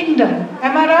of kingdom.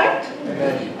 Am I right?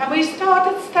 Amen. And we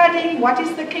started studying what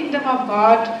is the kingdom of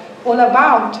God all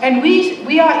about, and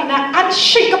we are in an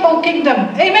unshakable kingdom.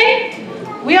 Amen.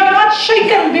 We are not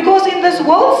shaken, because in this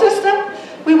world system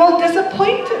we will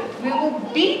disappointed. We will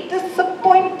be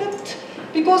disappointed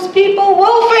because people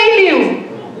will fail you.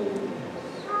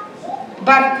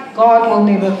 But God will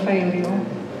never fail you.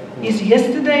 He's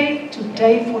yesterday,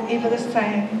 today, forever the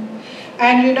same.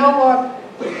 And you know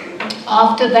what?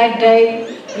 After that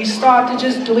day, we started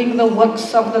just doing the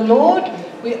works of the Lord.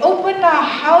 We opened our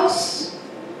house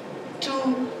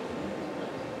to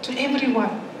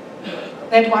everyone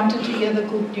that wanted to hear the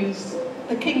good news,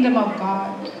 the kingdom of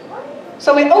God.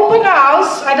 So we opened our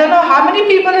house. I don't know how many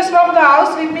people is from the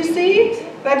house. Let me see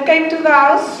that came to the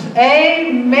house.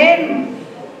 Amen.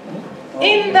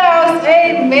 In the house,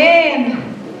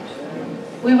 amen.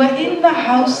 We were in the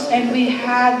house and we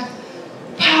had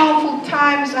powerful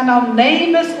times, and our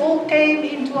neighbors all came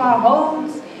into our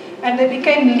homes and they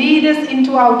became leaders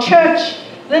into our church.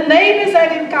 The neighbors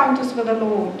had encounters with the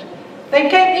Lord. They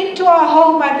came into our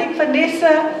home. I think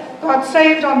Vanessa got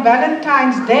saved on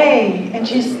Valentine's Day, and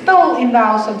she's still in the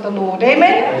house of the Lord.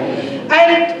 Amen?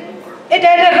 And it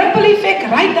had a ripple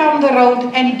effect right down the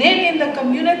road, and then in the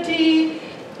community,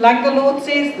 like the Lord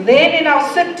says, then in our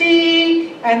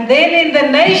city, and then in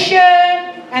the nation,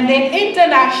 and then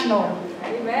international.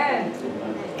 Amen.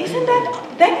 Isn't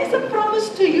that is a promise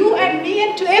to you and me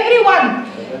and to everyone.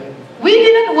 We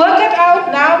didn't work it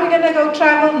out. Now we're going to go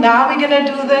travel. Now we're going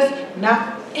to do this.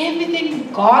 Now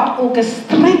everything God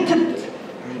orchestrated,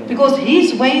 because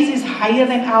His ways is higher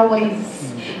than our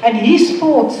ways, and His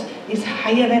thoughts is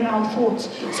higher than our thoughts.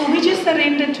 So we just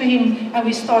surrender to Him and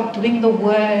we start doing the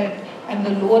word, and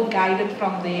the Lord guided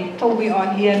from there till we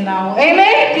are here now.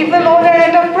 Amen. Give the Lord a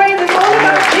hand of praise. It's all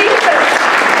about Jesus.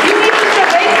 You need to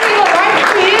surrender your life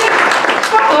to Him.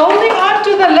 Stop holding on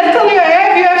to the little you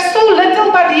have. You have so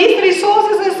little, but His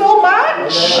resources is so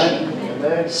much.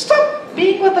 Amen. Stop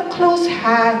being with a closed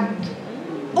hand.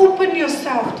 Open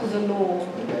yourself to the Lord.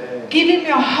 Amen. Give Him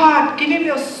your heart. Give Him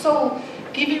your soul.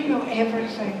 Give Him your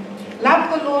everything.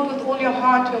 Love the Lord with all your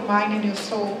heart, your mind, and your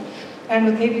soul, and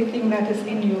with everything that is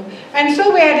in you. And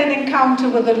so we had an encounter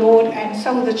with the Lord, and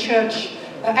so the church,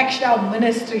 actually our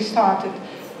ministry started.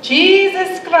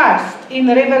 Jesus Christ, in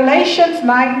Revelations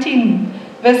 19,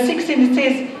 verse 16, it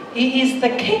says, He is the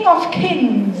King of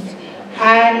kings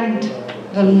and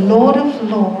the Lord of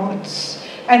lords.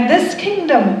 And this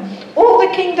kingdom, all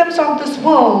the kingdoms of this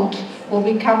world will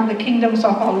become the kingdoms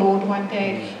of our Lord one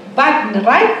day. But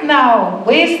right now,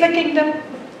 where's the kingdom?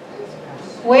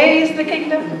 Where is the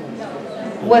kingdom?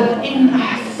 Within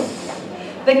us.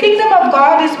 The kingdom of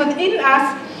God is within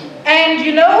us. And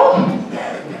you know,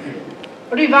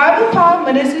 Revival Power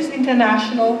Ministries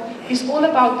International is all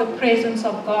about the presence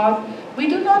of God. We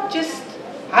do not just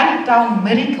hunt down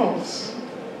miracles.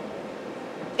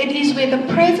 It is where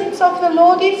the presence of the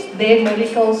Lord is, there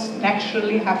miracles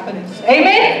naturally happens.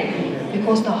 Amen?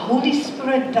 Because the Holy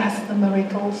Spirit does the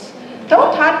miracles.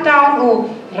 Don't hunt down or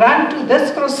run to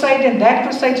this crusade and that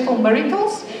crusade for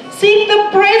miracles. Seek the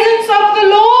presence of the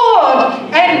Lord,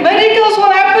 and miracles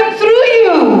will happen through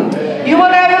you. You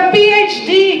will have a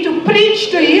PhD to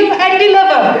preach, to heal, and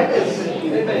deliver.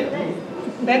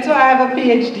 That's why I have a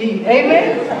PhD.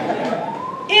 Amen?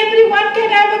 Everyone can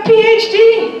have a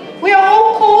PhD. We are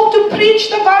all called to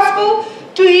preach the gospel,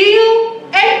 to heal,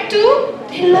 and to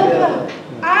deliver.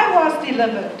 I was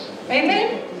delivered.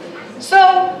 Amen?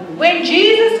 So, when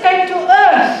Jesus came to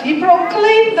earth, He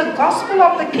proclaimed the gospel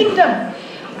of the kingdom.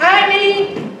 And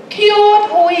He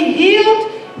cured or He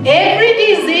healed every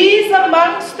disease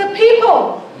amongst the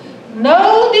people.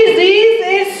 No disease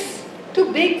is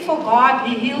too big for God.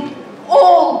 He healed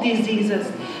all diseases.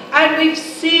 And we've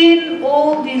seen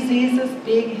all diseases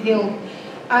being healed.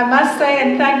 I must say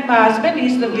and thank my husband.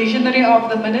 He's the visionary of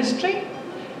the ministry.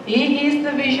 He is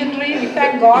the visionary. We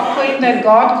thank God for him, that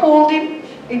God called him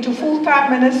into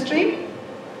full-time ministry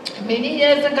many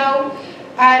years ago.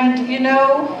 And you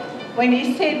know, when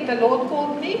he said the Lord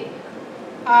called me,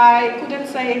 I couldn't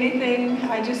say anything.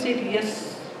 I just said,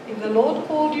 yes, if the Lord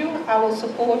called you, I will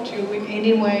support you in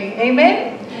any way.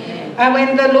 Amen? And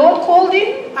when the Lord called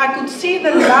him, I could see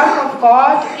the love of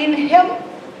God in him.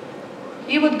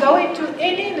 he would go into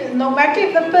any, no matter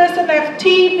if the person have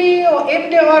TB or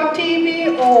MDR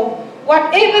TB or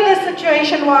whatever the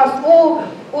situation was,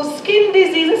 or skin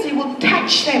diseases, he would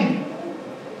touch them.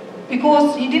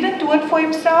 Because he didn't do it for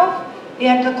himself. He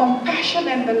had the compassion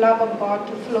and the love of God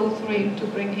to flow through him to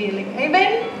bring healing.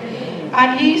 Amen?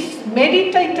 And he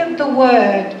meditated the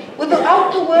word.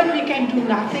 Without the word, we can do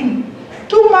nothing.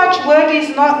 Too much word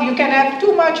is not, you can have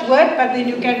too much word, but then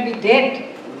you can be dead.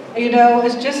 You know,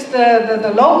 it's just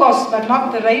the logos, but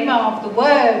not the rhema of the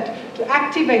word to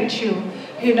activate you,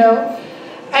 you know.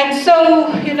 And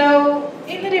so, you know,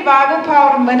 in the Revival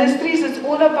Power Ministries, it's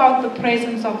all about the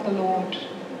presence of the Lord.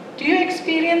 Do you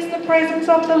experience the presence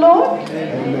of the Lord?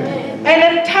 Amen.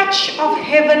 And a touch of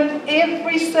heaven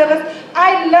every service.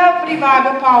 I love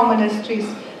Revival Power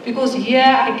Ministries because here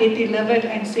I get delivered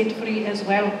and set free as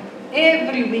well.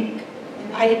 Every week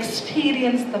I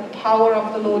experience the power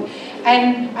of the Lord.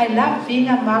 And I love being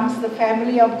amongst the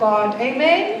family of God.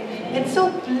 Amen. It's so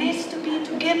blessed to be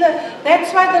together.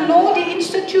 That's why the Lord, He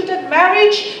instituted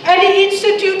marriage and He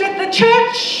instituted the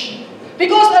church.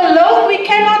 Because alone we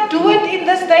cannot do it in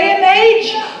this day and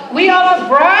age. We are the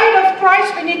bride of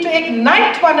Christ. We need to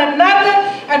ignite one another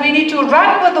and we need to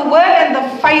run with the word and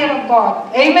the fire of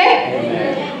God. Amen?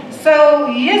 Amen. So,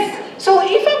 yes. So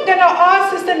if I'm going to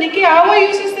ask Sister Nikki, how are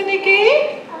you, Sister Nikki?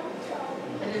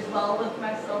 It is well with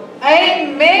my soul.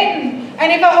 Amen.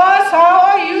 And if I ask,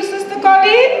 how are you, Sister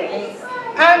Colleen? Yes.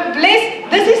 I'm blessed.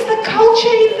 This is the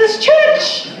culture in this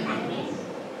church.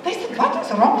 They said, what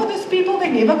is wrong with these people? They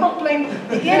never complain.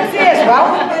 The one says,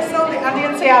 well with myself, the other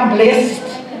one say, I'm blessed.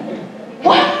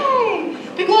 Why?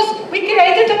 Because we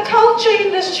created a culture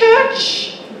in this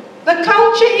church. The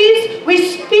culture is we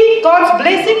speak God's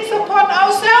blessings upon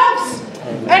ourselves.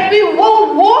 And we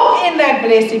will walk in that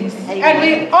blessings. And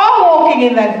we are walking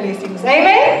in that blessings.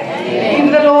 Amen? Amen.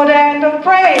 Give the Lord a hand of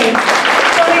praise.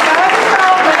 So Revival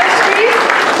Power Ministries,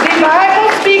 Revival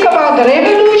speak about the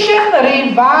revolution, the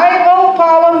Revival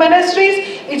Power Ministries.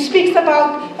 It speaks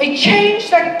about a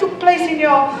change that took place in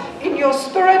your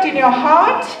spirit, in your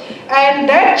heart. And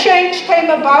that change came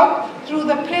about through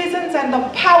the presence and the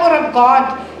power of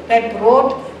God that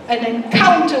brought an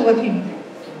encounter with Him.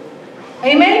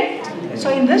 Amen? So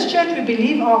in this church we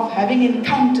believe of having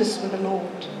encounters with the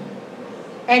Lord.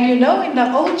 And you know, in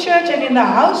the old church and in the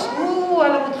house,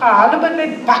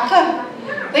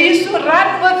 they used to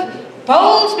run with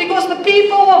bowls because the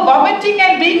people were vomiting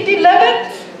and being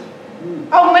delivered.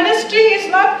 Our ministry is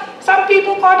not, some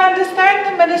people can't understand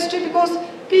the ministry because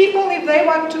people, if they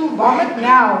want to vomit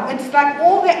now, it's like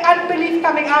all the unbelief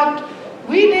coming out.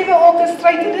 We never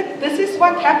orchestrated it. This is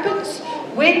what happens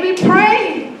when we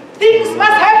pray. Things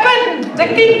must happen. The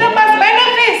kingdom must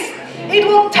manifest. It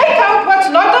will take out what's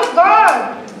not of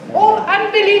God. All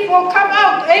unbelief will come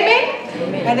out. Amen?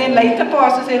 Amen. And then later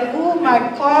pastor said, oh my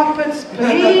carpets,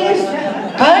 please.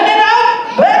 Burn it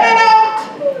out. Burn it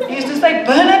out. He used to say,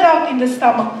 burn it out in the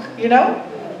stomach. You know?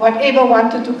 Whatever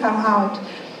wanted to come out.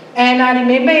 And I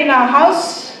remember in our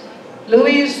house,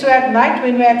 Louis used to at night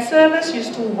when we had service,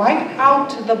 used to wipe out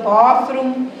the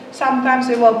bathroom. Sometimes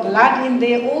there were blood in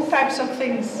there, all types of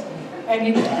things. And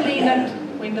he would clean it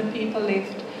when the people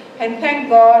left. And thank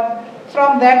God,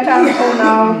 from that time till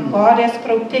now, God has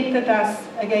protected us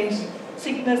against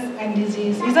sickness and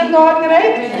disease. Isn't God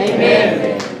great?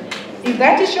 Amen. If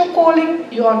that is your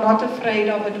calling, you are not afraid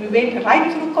of it. We went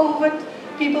right through COVID.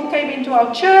 People came into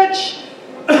our church.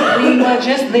 We were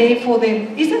just there for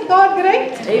them. Isn't God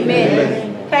great?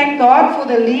 Amen. Thank God for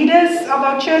the leaders of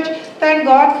our church. Thank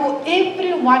God for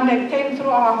everyone that came through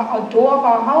our door of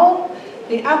our home.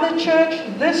 The other church,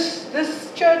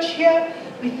 this church here.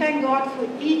 We thank God for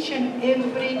each and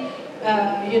every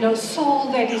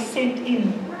soul that is sent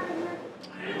in.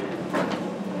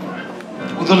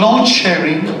 With the Lord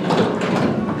sharing,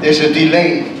 there's a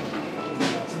delay.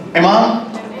 Amen?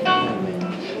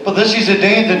 But this is a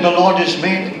day that the Lord has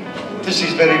made. This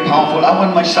is very powerful. I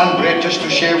want my son Brett just to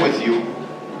share with you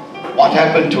what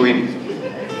happened to him.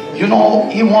 You know,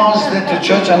 he was at the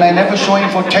church and I never saw him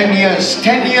for 10 years.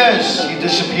 10 years he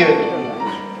disappeared.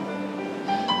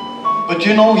 But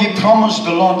you know, he promised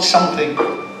the Lord something.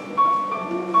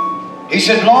 He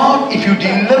said, Lord, if you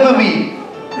deliver me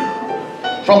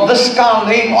from this scar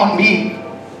laying on me,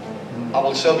 I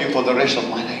will serve you for the rest of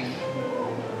my life.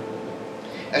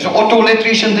 As an auto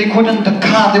electrician, they couldn't, the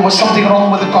car, there was something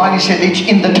wrong with the car, and he said, it's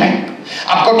in the tank.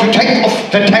 I've got to take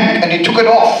off the tank, and he took it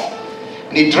off.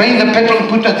 And he drained the petrol and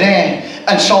put it there.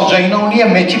 And so,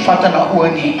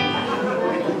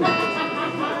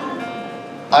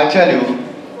 I tell you,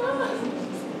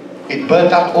 it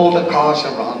burnt out all the cars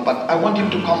around, but I want him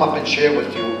to come up and share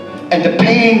with you. And the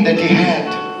pain that he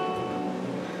had.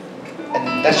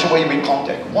 And that's the way we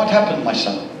contact. What happened, my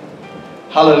son?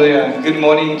 Hallelujah. Good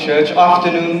morning, church.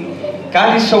 Afternoon.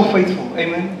 God is so faithful.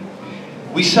 Amen.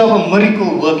 We serve a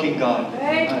miracle working God.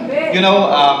 You know,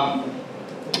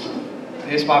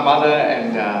 there's my mother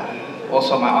and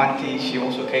also my auntie. She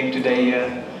also came today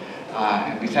here.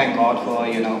 And we thank God for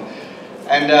her, you know.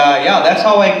 And yeah, that's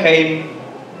how I came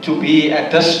to be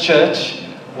at this church.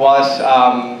 Was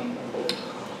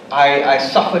I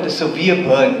suffered a severe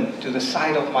burn to the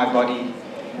side of my body.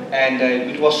 And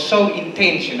it was so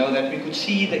intense, you know, that we could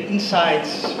see the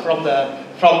insides from the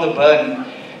burn.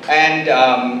 And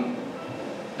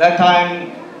that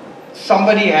time,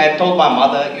 somebody had told my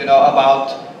mother, you know,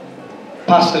 about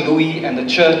Pastor Louis and the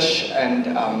church, and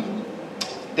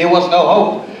there was no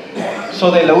hope.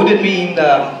 So they loaded me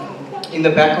in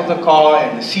the back of the car,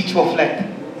 and the seats were flat,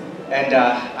 and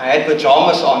I had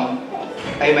pajamas on.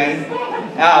 Amen.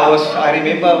 I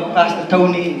remember Pastor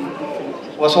Tony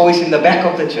was always in the back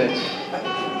of the church,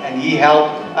 and he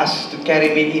helped us to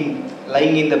carry me in,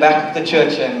 laying in the back of the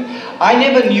church. And I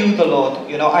never knew the Lord,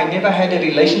 you know. I never had a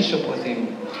relationship with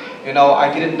Him, you know. I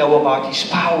didn't know about His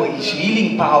power, His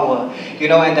healing power, you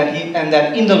know, and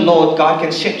that in the Lord God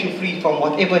can set you free from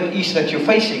whatever it is that you're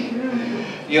facing,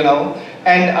 you know.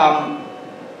 And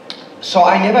so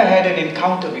I never had an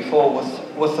encounter before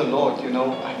with the Lord, you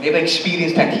know. I never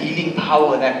experienced that healing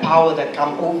power that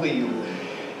come over you.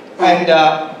 And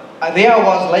there I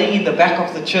was laying in the back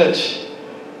of the church,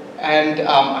 and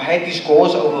I had this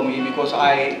gauze over me because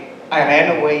I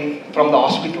ran away from the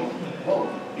hospital. Whoa.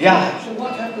 Yeah. So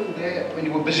what happened there when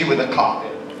you were busy with the car?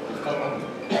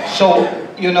 So,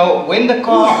 you know, when it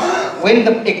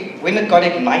got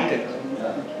ignited,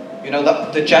 you know,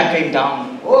 the jack came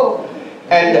down. Whoa.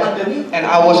 And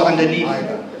I was underneath.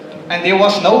 And there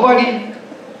was nobody.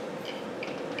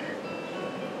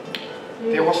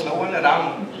 There was no one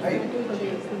around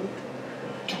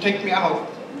to take me out.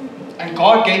 And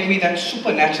God gave me that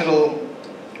supernatural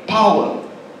power,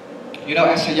 you know,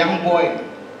 as a young boy.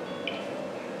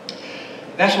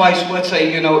 That's why His word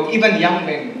say, you know, even young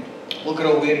men will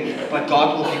grow weary, but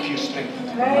God will give you strength.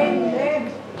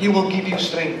 He will give you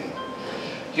strength,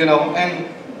 you know. And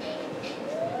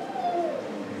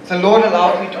the Lord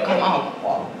allowed me to come out.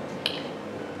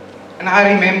 And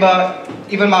I remember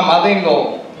even my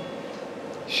mother-in-law,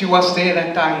 she was there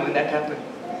that time when that happened.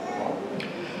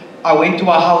 I went to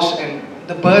her house and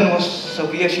the burn was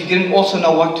severe. She didn't also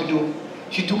know what to do.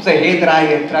 She took the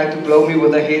hairdryer and tried to blow me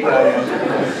with the hairdryer.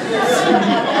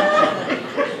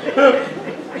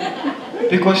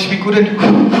 Because we couldn't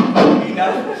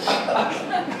enough.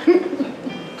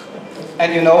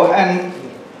 And you know, and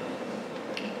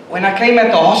when I came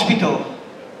at the hospital,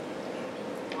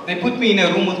 they put me in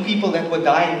a room with people that were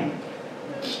dying.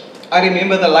 I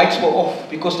remember the lights were off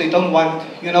because they don't want,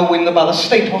 you know, when about the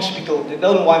state hospital, they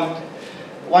don't want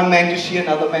one man to see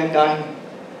another man dying.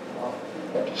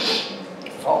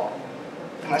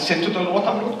 And I said to the Lord,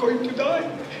 I'm not going to die.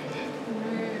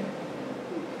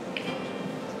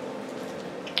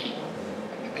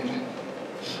 Amen.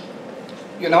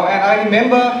 You know, and I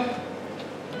remember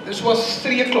this was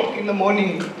 3 o'clock in the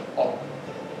morning.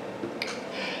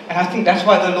 And I think that's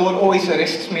why the Lord always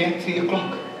arrests me at 3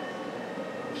 o'clock.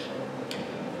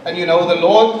 And you know, the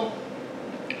Lord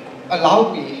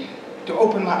allowed me to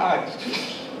open my eyes.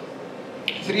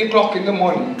 3 o'clock in the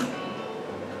morning.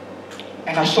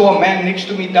 And I saw a man next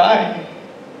to me die.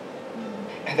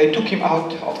 And they took him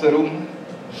out of the room.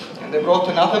 And they brought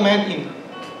another man in.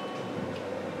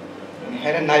 And he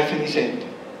had a knife in his hand.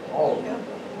 Oh.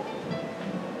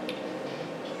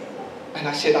 And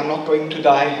I said, I'm not going to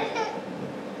die.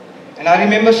 And I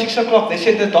remember 6 o'clock, they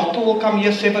said the doctor will come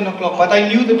here 7 o'clock. But I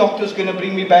knew the doctor was going to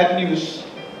bring me bad news.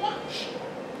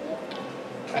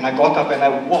 And I got up and I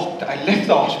walked. I left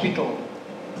the hospital.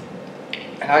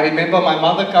 And I remember my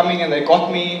mother coming and they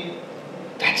got me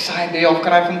that side there of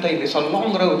Crescent. There's a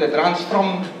long road that runs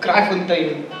from Crescent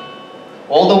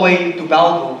all the way to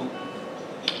Belleville.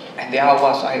 And there I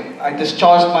was. I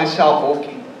discharged myself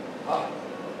walking.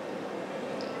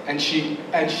 And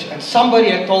somebody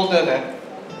had told her that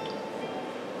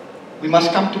we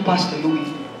must come to Pastor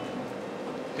Louis.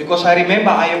 Because I remember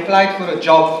I applied for a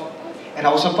job and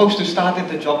I was supposed to start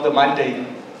at the job the Monday.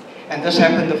 And this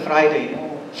happened the Friday.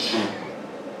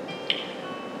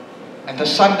 And the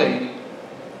Sunday,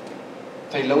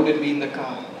 they loaded me in the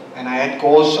car. And I had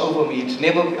gauze over me.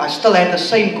 I still had the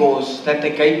same gauze that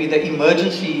they gave me, the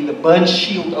emergency, the burn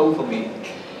shield over me.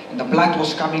 And the blood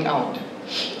was coming out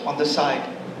on the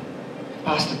side.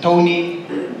 Pastor Tony,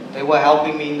 they were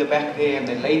helping me in the back there and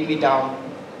they laid me down.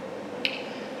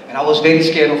 And I was very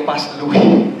scared of Pastor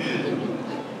Louis.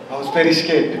 I was very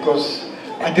scared because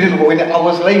when I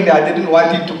was laying there, I didn't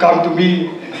want him to come to me.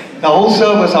 The whole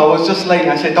service, I was just laying.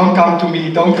 I said, don't come to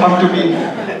me, don't come to me.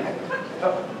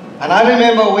 And I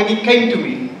remember when he came to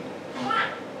me,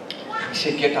 he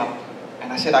said, get up.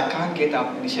 And I said, I can't get up.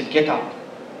 And he said, get up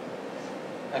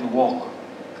and walk.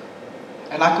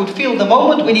 And I could feel the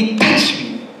moment when he touched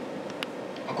me,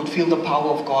 I could feel the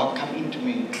power of God come into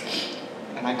me.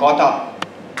 And I got up.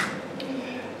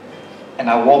 And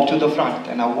I walked to the front,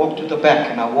 and I walked to the back,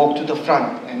 and I walked to the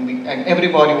front, and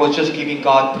everybody was just giving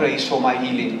God praise for my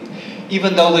healing.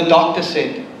 Even though the doctor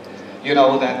said, you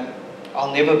know, that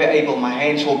I'll never be able, my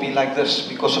hands will be like this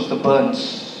because of the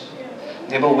burns.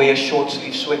 Never wear a short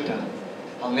sleeve sweater.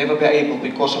 I'll never be able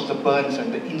because of the burns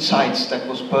and the insides that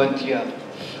was burnt here.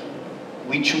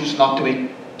 We choose not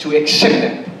to accept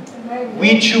it.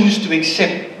 We choose to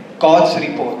accept God's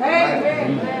report.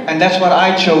 And that's what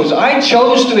I chose. I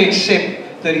chose to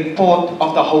accept the report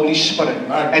of the Holy Spirit.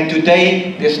 And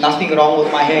today, there's nothing wrong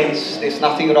with my hands. There's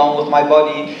nothing wrong with my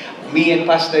body. Me and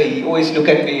Pastor, he always look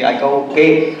at me. I go,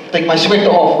 okay, take my sweater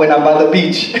off when I'm by the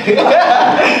beach.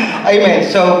 Amen.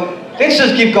 So, let's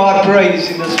just give God praise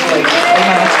in this place.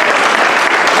 Amen.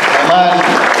 Amen.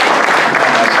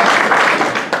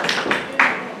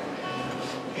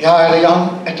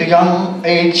 Yeah, at a young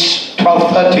age,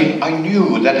 12, 13, I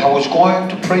knew that I was going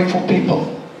to pray for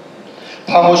people.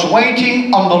 But I was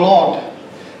waiting on the Lord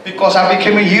because I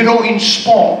became a hero in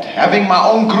sport, having my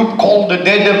own group called the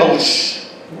Daredevils.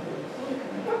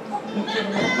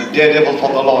 I'm a daredevil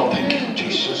for the Lord, thank you,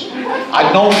 Jesus. I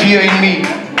had no fear in me,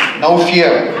 no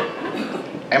fear.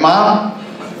 Amen?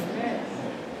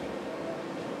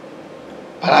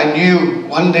 But I knew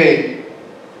one day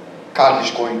God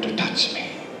is going to touch me.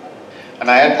 And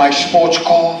I had my sports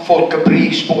car, Ford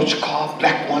Capri sports car,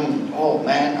 black one. Oh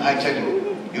man, I tell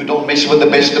you, you don't mess with the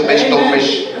best don't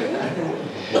mess.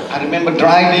 I remember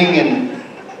driving and,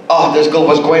 this girl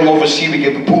was going overseas, we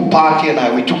gave a pool party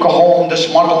and we took her home,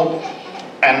 this model.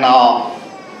 And I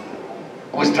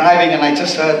was driving and I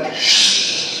just heard,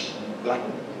 shh, like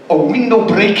a window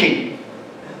breaking.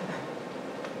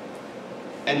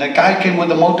 And the guy came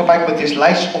with a motorbike with his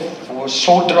lights off, was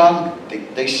so drunk.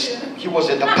 He was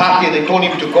at the party, they told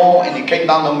him to go, and he came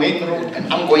down the main road,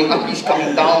 and I'm going up, he's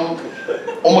coming down,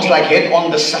 almost like head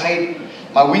on the side.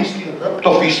 My windscreen ripped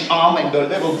off his arm, and the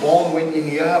little bone went in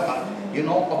here, but you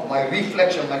know, of my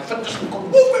reflex and my foot just go,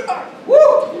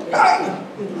 woo, I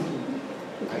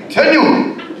tell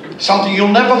you, something you'll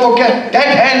never forget.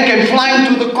 That hand can fly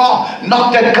into the car,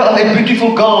 knock that girl, that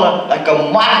beautiful girl, like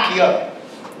a mark here.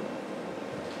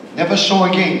 Never saw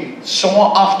again.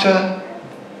 Saw after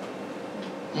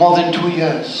more than 2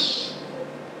 years.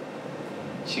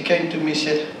 She came to me and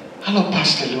said, hello,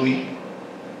 Pastor Louis.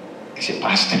 I said,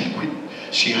 Pastor Louis.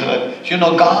 She heard, you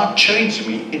know, God changed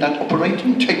me in that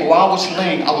operating table while I was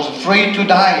laying. I was afraid to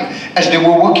die as they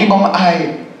were working on my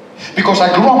eye. Because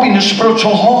I grew up in a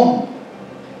spiritual home.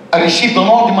 I received the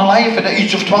Lord in my life at the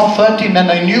age of 12, 13, and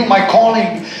I knew my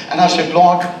calling. And I said,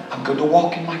 Lord, I'm going to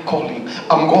walk in my calling.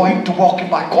 I'm going to walk in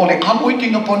my calling. I'm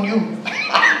waiting upon you.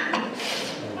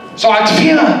 So I had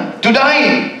fear to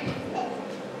die.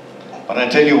 But I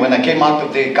tell you, when I came out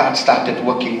of there, God started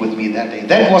working with me that day.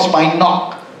 That was my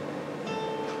knock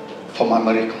for my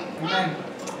miracle.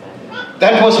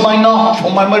 That was my knock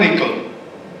for my miracle.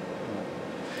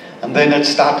 And then it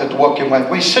started working my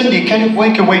way. Cindy, can you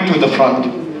make your way to the front?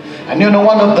 And you know,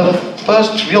 one of the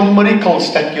first real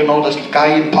miracles that, you know, this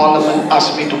guy in Parliament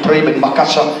asked me to pray in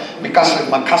Makassar, because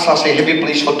Makassar is a heavy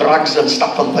place for drugs and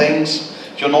stuff and things,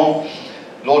 you know.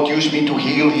 Lord used me to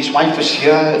heal. His wife is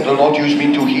here. The Lord used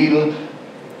me to heal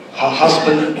her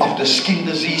husband of the skin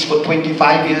disease for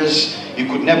 25 years. He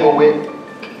could never wear,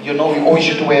 you know, he always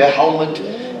used to wear a helmet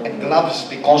and gloves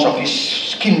because of his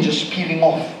skin just peeling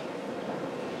off.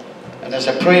 And as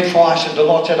I prayed for her, I said, the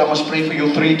Lord said, I must pray for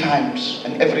you 3 times.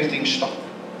 And everything stopped.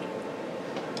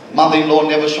 Mother-in-law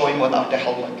never saw him without a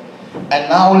helmet. And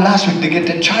now last week they get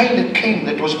a child that came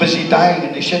that was busy dying,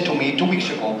 and they said to me 2 weeks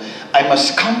ago, I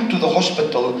must come to the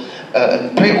hospital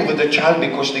and pray over the child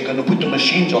because they're going to put the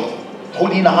machines of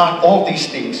holding the heart, all these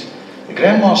things. The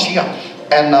grandma's here.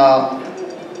 And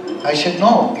I said,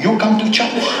 no, you come to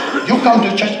church. You come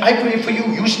to church. I pray for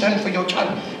you. You stand for your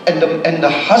child. And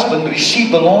the husband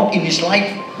received the Lord in his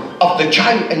life of the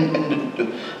child, and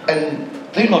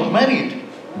they're not married.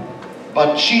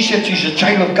 But she said she's a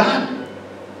child of God.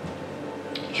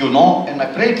 You know, and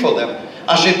I prayed for them.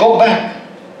 I said, go back.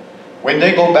 When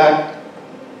they go back,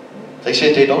 they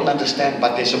said they don't understand,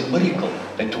 but there's a miracle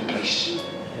that took place.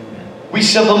 We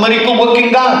serve a miracle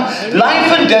working God.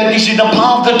 Life and death is in the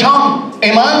power of the tongue.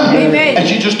 Amen? Amen. And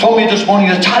she just told me this morning,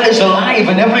 the child is alive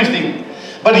and everything.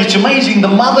 But it's amazing, the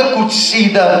mother-in-law could see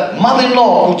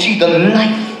the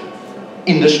life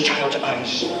in this child's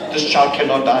eyes. This child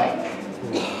cannot die.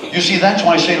 You see, that's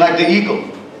why I say like the eagle.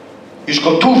 He's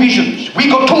got two visions. We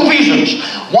got two visions.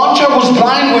 Once I was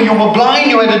blind, when you were blind,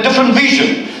 you had a different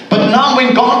vision. But now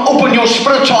when God opened your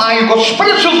spiritual eye, you got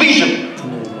spiritual vision.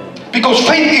 Because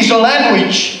faith is a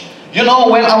language. You know,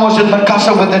 when I was at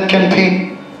Makassar with that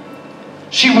campaign,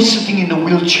 she was sitting in a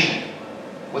wheelchair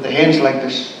with her hands like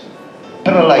this,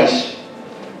 paralyzed.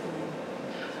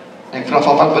 En ek vra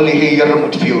van wat wil die Here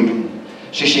moet vir jou doen?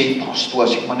 Sy sê, pastor,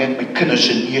 as ek maar net my kinders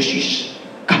en neesies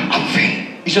kan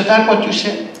afvee. Is that what you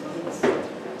said?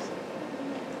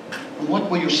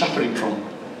 What were you suffering from?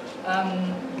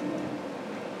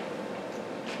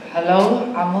 Hello,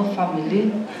 Amo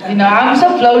family. You know, I'm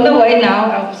so blown away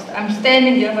now. I'm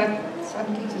standing here, but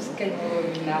something just came over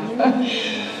me now.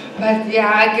 But yeah,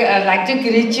 I'd like to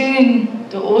greet you in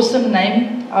the awesome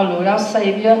name, our Lord, our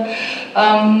Savior.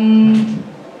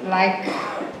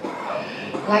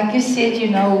 Like you said, you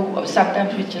know,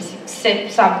 sometimes we just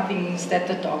accept some things that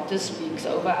the doctor speaks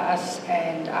over us.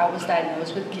 And I was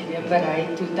diagnosed with Guillain-Barré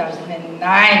in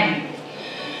 2009.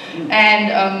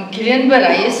 And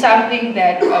Guillain-Barré is something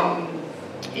that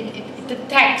it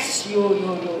attacks your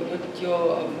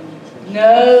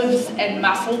nerves and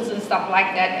muscles and stuff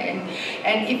like that.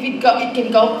 And if it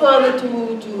can go further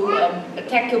to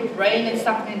attack your brain and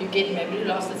stuff, and you get memory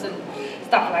losses and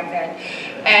stuff like that.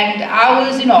 And I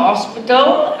was in a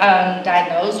hospital,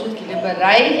 diagnosed with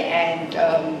Guillain-Barré, and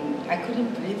I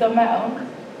couldn't breathe on my own.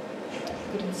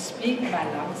 I couldn't speak, my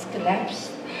lungs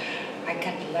collapsed. I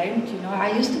got lamed, you know.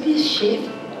 I used to be a chef.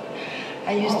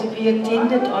 I used to be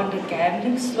attendant on the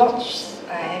gambling slots.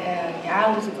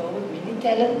 I was a girl with many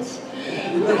talents.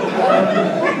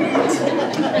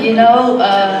 You know,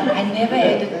 I never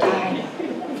had a time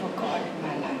for God in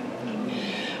my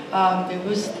life. There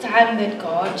was time that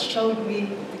God showed me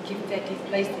the gift that He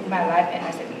placed in my life, and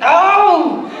I said,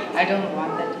 no, I don't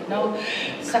want that, you know.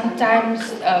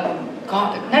 Sometimes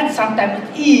not sometimes,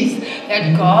 it is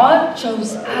that God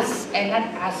chose us and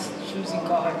not us choosing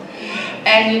God.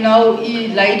 And you know, He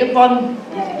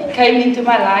He came into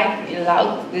my life, He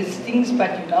allowed these things,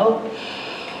 but you know,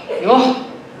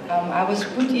 I was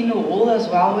put in a hall as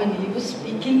well when He was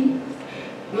speaking.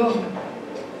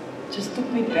 Just took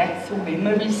me back through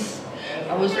memories.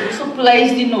 I was also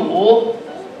placed in a hall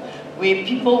where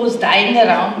people was dying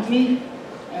around me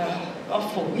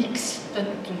for weeks,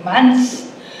 to months.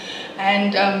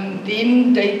 And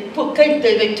then they took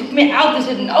me out. They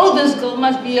said, no, this girl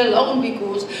must be alone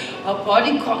because her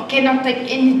body cannot take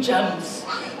any germs.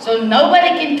 So nobody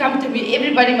can come to me.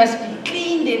 Everybody must be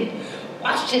cleaned and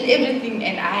washed and everything.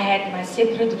 And I had my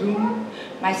separate room,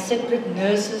 my separate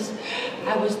nurses.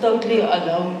 I was totally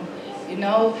alone, you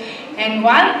know. And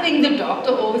one thing the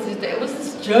doctor always said, there was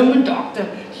this German doctor.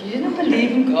 She didn't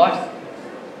believe in God.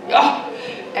 Yeah.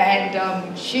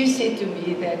 And she said to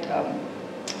me that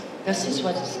this is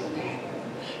what is going to happen.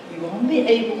 You won't be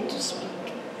able to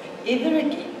speak ever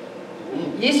again.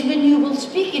 Yes, when you will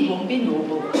speak, it won't be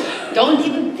normal. Don't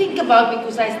even think about,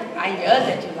 because I hear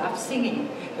that you love singing.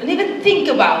 Don't even think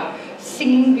about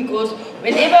singing, because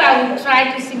whenever I would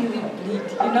try to sing, it would bleed.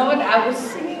 You know what? I was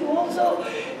singing also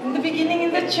in the beginning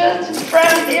in the church, in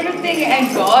front of everything,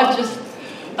 and God just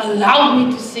allowed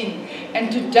me to sing.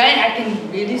 And today I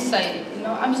can really say, you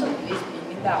know, I'm so blessed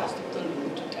being in the house of the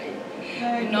Lord today.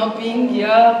 You know, being here,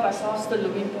 Pastor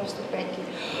Louis, Pastor Patty,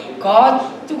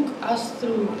 God took us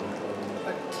through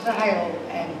a trial,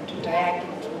 and today I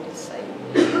can truly say,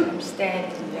 I'm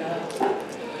standing here,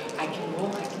 I can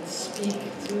walk, I can speak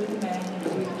through the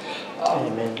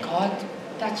man, God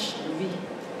touched Louis.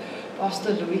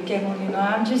 Pastor Louis came on, you know,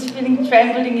 I'm just feeling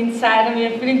trembling inside of me,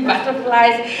 I'm feeling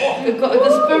butterflies.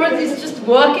 The Spirit is just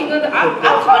working on, I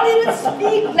can't even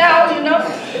speak now, you know.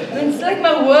 It's like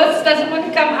my words doesn't want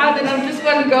to come out, and I just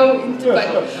want to go into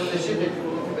it.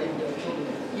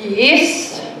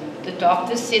 Yes, the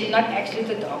doctors said, not actually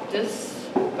the doctors,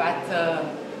 but the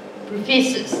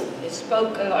professors. They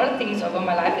spoke a lot of things over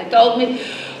my life. They told me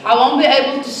I won't be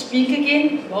able to speak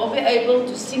again, won't be able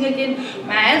to sing again.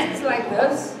 My hands is like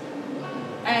this.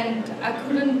 And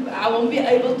I won't be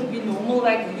able to be normal,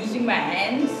 like using my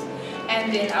hands.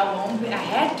 And then I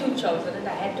had two children, and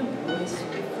I had two boys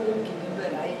before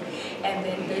Guillain-Barré. And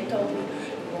then they told me,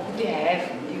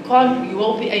 you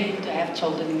won't be able to have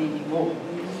children anymore.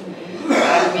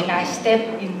 When I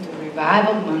stepped into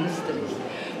revival ministries,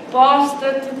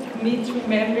 Pastor took me through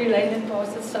memory lane, and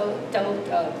Pastor told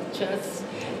the church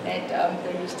that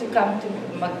they used to come to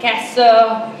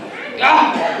Makassar.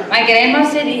 My grandma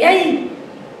said, hey,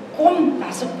 kom,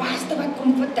 daar's 'n pastor wat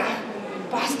kom vandag.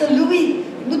 Pastor Louis,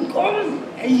 jy moet kom,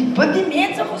 en jy bid die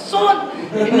mense gezond,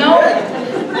 you know.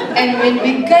 And when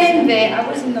we came there, I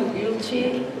was in a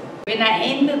wheelchair. When I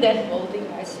entered that building,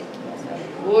 I said to myself,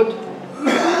 Lord,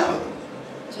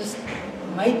 just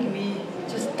make me,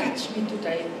 just touch me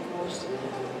today, because,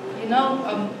 you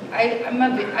know,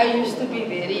 I used to be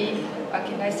very, what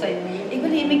can I say, ek wil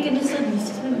nie my kinders so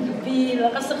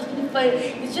feel,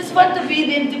 you just want to be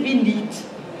them to be neat.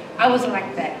 I was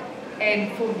like that.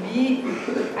 And for me,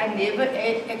 I never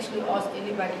actually asked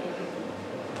anybody anything.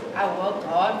 I worked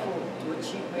hard to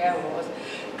achieve where I was.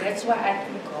 That's why I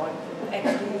think God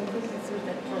actually put me through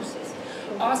that process.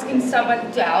 Asking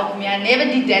somebody to help me, I never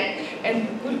did that.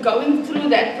 And going through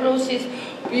that process,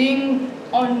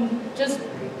 just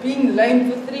being lame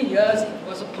for 3 years, it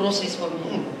was a process for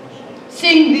me.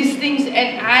 Seeing these things,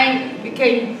 and I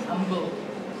became humble.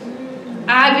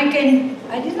 I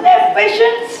didn't have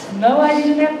patience. No, I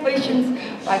didn't have patience.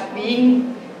 But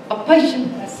being a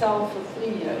patient myself for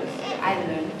 3 years, I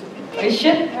learned to be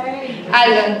patient. I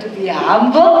learned to be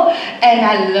humble, and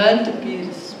I learned to be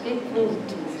respectful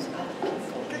towards other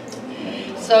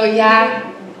people. So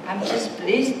yeah, I'm just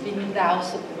blessed being in the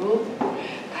house of God.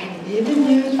 I never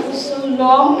knew it for so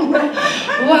long.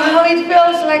 Wow, it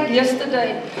feels like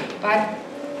yesterday. But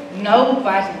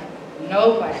nobody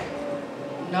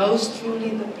knows truly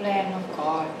the plan of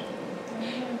God.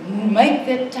 Make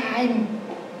that time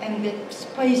and that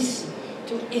space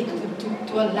to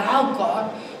allow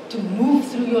God to move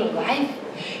through your life.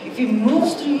 If He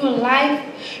moves through your life,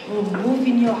 He will move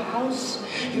in your house,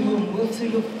 He will move through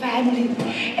your family,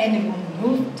 and He will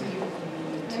move to your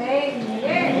community.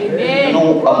 Amen. You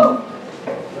know,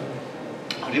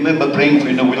 I remember praying for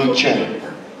in a wheelchair.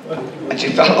 And she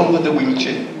fell over the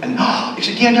wheelchair. And I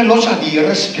said, "Diana, los aan die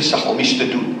Here is besig om iets te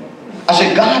doen." I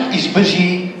said, God is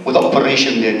busy with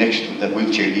operation there next to the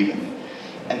wheelchair even.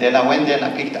 And then I went there and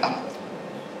I picked her up.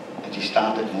 And she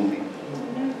started moving.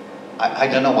 I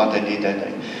don't know what I did that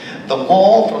day. The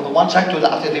wall from the one side to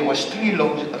the other, there was 3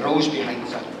 rows behind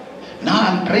each other. Now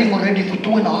I'm praying already for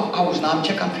 2.5 hours. Now I'm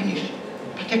check, I'm finished.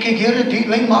 But I can hear it, die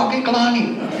lyn maak ek klaar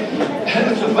nie.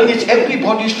 Village,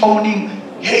 everybody's phoning.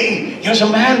 Hey, here's a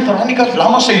man, Veronica's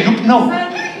Lama say, look now.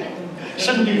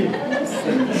 Cindy.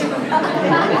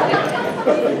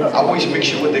 I always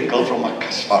mix you with the girl from my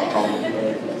Kaspar from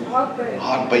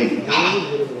Heart Baby.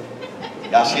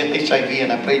 Yeah, she had HIV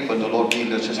and I prayed for the Lord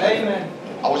healed her. Amen.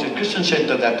 I was at Crescent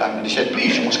Center that time and they said,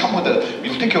 please, you must come with us.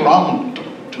 We'll take you around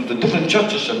to the different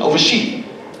churches and oversee.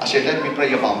 I said, let me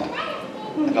pray about it.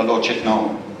 And the Lord said,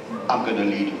 no, I'm going to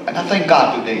lead you. And I thank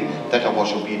God today that I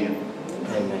was obedient.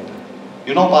 Amen.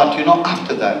 You know what? You know,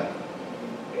 after that,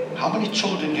 how many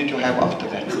children did you have after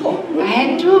that? I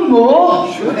had 2 more.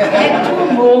 I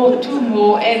had 2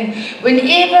 more. And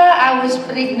whenever I was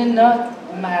pregnant,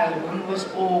 my room was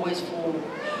always full.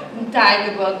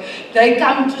 They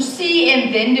come to see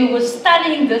and then they were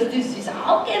studying this disease.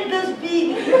 How can this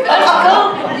be? This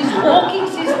girl is walking,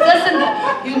 she's this and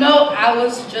that. You know, I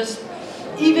was just,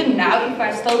 even now if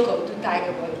I still go to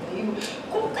Tigerberg,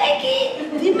 kom kykie,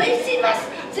 die meisie was,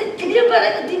 sy het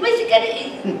kleerbaar, die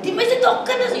meisie toch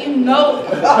kinders, you know.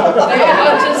 They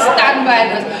are just stunned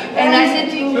by this. And I said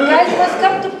to you, guys must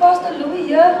come to Pastor Louis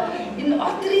here in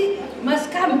Ottery,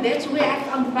 must come. That's where I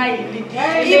found my healing.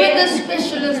 Even the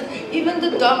specialists, even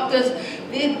the doctors,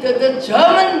 the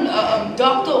German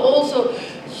doctor also,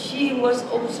 she was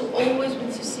also always,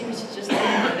 when she see me, she just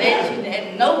ran, she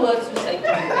had no words to say to me.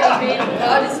 Amen.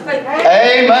 God is faithful.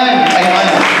 Amen.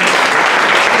 Amen.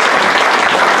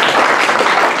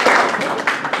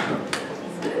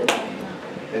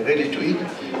 Ready to eat?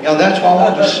 Yeah, that's what I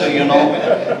want to say, you know.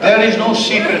 There is no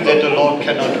secret that the Lord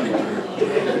cannot do.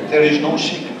 There is no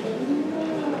secret.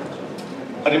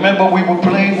 I remember we were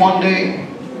praying one day.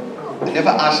 I never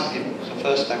asked him. It's the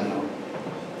first time now.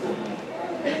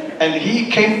 And he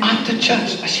came after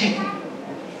church. I said,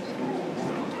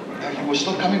 he was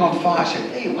still coming on fire. I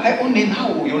said, hey, why only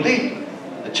now? You're late.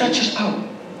 The church is out.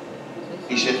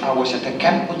 He said, I was at a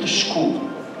camp with the school.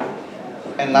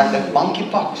 And like that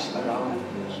monkeypox around.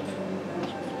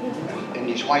 And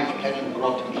his wife hadn't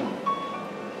brought him.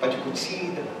 But you could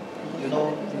see the, you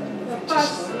know,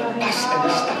 just the pus and the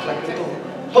stuff like that.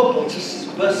 Purple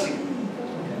just bursting.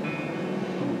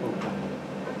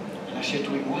 And I said to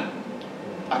him, what?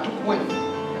 I took away.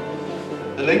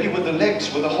 The lady with the legs,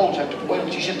 with the holes, I took away.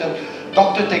 She said, the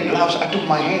doctor take gloves. I took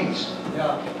my hands.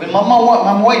 When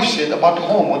my wife said about the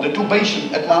home with the 2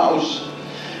 patients at my house,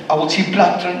 I would see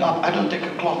blood turn up. I don't take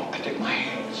a cloth. I take my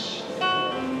hands.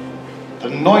 The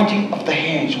anointing of the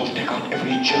hands will take out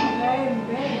every germ.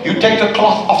 You take the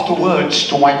cloth off the words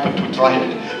to wipe it, to dry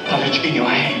it, put it in your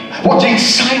hand. What's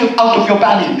inside out of your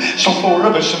belly shall flow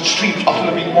rivers and streams of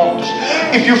living waters.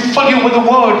 If you fill you with the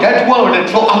word, that word that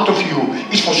flow out of you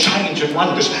is for signs and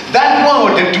wonders. That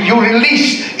word that you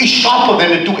release is sharper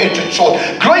than a two-edged sword.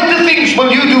 Greater things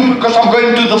will you do because I'm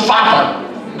going to the Father.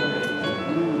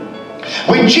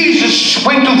 When Jesus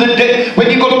went to the dead, when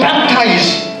he got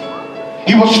baptized,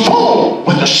 he was full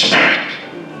with the Spirit.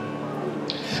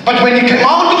 But when he came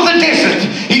out of the desert,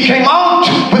 he came out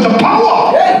with the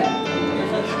power.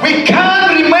 We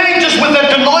can't remain just with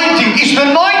that anointing. It's the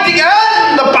anointing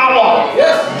and the power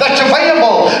that's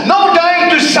available. No dying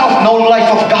to self, no life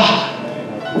of God.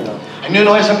 And you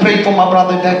know, as I prayed for my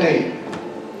brother that day,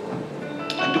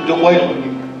 I took the oil on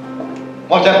him.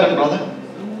 What happened, brother?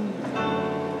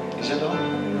 Is it all?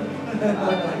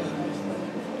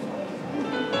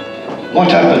 What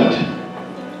happened?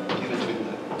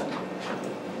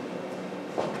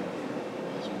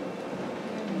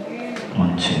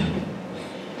 One, two.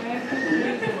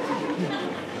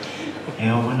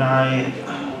 When I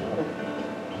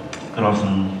got off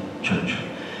in church,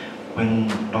 when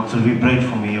Dr. Louis prayed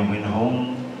for me, I went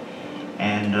home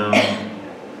and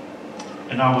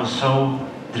I was so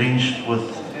drenched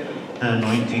with the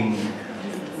anointing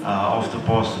of the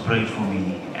pastor prayed for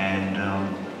me, and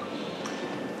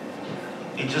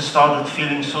it just started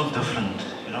feeling so different.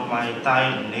 You know, my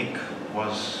entire neck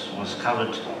was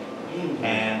covered,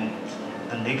 and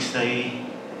the next day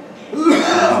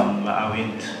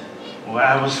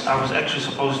I was actually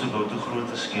supposed to go to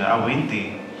Grooteskier. I went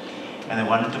there and they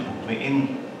wanted to book me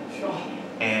in,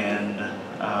 and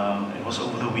it was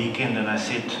over the weekend, and I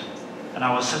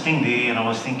was sitting there and I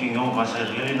was thinking, oh, must I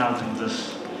really now do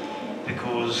this?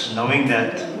 Because knowing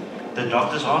that the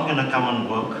doctors aren't going to come and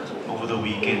work over the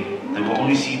weekend, they will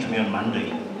only see to me on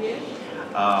Monday.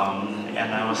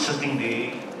 And I was sitting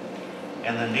there,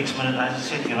 and the next minute I just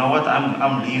said, you know what,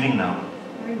 I'm leaving now.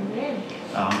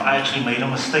 I actually made a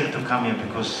mistake to come here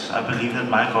because I believe that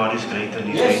my God is greater and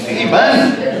He's going to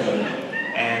Amen.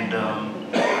 And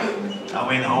I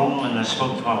went home and I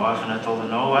spoke to my wife and I told her,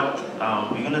 you know what,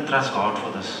 we're going to trust God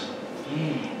for this.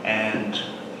 And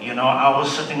you know, I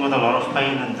was sitting with a lot of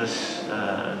pain and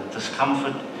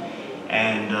discomfort,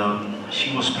 and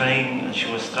she was praying and she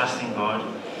was trusting God,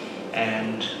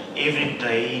 and every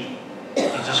day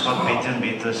it just got better and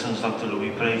better since Dr.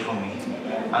 Louis prayed for me,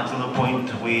 until the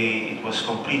point where it was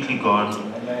completely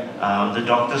gone. The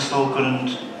doctors still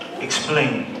couldn't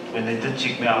explain, when they did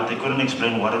check me out, they couldn't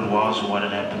explain what it was or what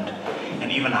had happened,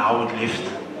 and even how it left.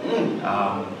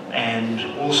 And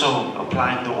also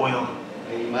applying the oil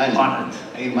Amen. on it.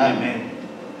 Amen. Amen.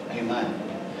 Amen.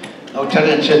 Now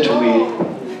Terence said to me,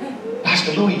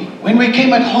 Pastor Louis, when we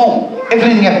came at home,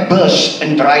 everything had burst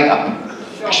and dried up.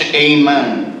 I said,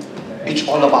 Amen. It's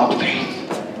all about faith.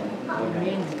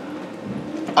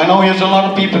 I know there's a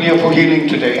lot of people here for healing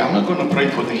today. I'm not going to pray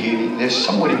for the healing. There's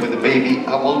somebody with a baby.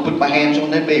 I will put my hands on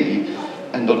that baby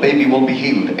and the baby will be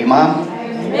healed. Amen?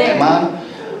 Amen.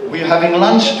 Amen. We're having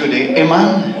lunch today.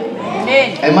 Amen.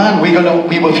 Amen.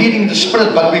 We were feeding the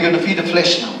spirit, but we're going to feed the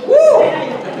flesh now.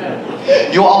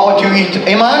 You are what you eat.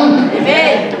 Amen?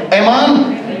 Amen.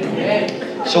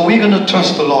 Amen. So we're going to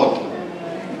trust the Lord.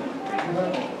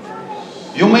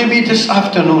 You may be this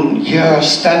afternoon here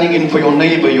standing in for your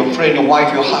neighbor, your friend, your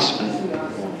wife, your husband.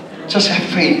 Just have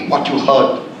faith what you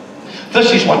heard.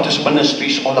 This is what this ministry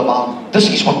is all about. This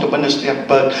is what the ministry of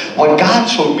birth. What God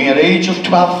showed me at the age of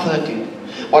 12, 13.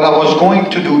 What I was going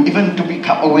to do, even to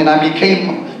become, when I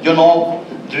became, you know,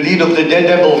 the lead of the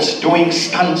Daredevils, doing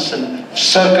stunts and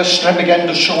circus,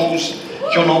 extravaganza shows,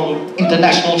 you know,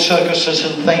 international circuses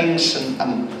and things,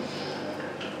 and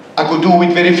I could do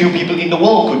what very few people in the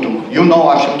world could do. You know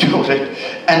I should do it.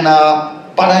 And,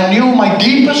 but I knew my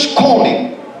deepest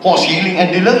calling was healing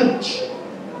and deliverance.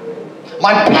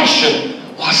 My passion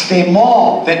was there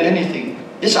more than anything.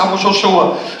 Yes, I was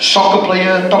also a soccer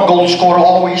player, top goal scorer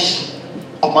always,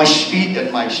 of my speed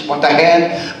and what I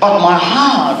had. But my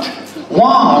heart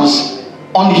was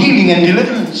on healing and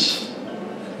deliverance.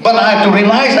 But I had to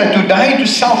realize I had to die to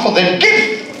self for the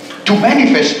gift to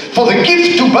manifest, for the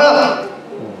gift to birth.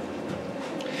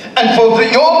 And for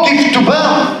your gift to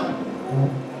birth,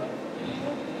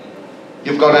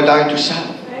 you've got to die to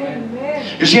self.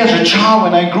 Amen. You see, as a child,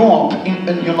 when I grew up,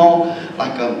 you know,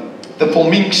 like the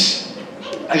Forminks,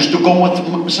 I used to go with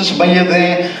Mrs. Bayer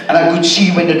there, and I could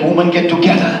see when that woman get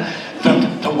together,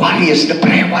 the warriors, the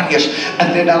prayer warriors,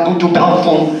 and then I'll go to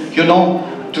Belfort, you know,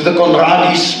 to the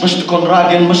Conradis, Mr.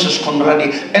 Conradi and Mrs.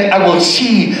 Conradi, and I will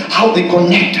see how they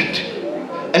connected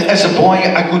And as a boy,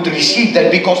 I could receive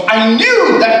that because I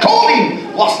knew that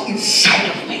calling was inside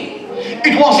of me.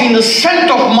 It was in the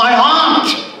center of my heart.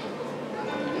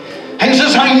 And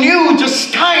since I knew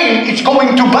this time it's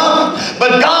going to birth,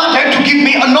 but God had to give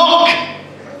me a knock.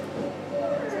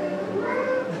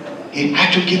 He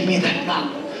had to give me that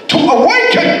knock to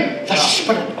awaken the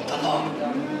Spirit of the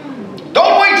Lord.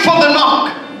 Don't wait for the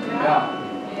knock.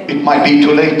 It might be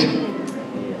too late.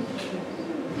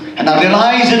 And I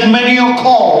realize that many are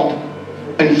called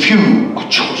and few are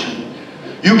chosen.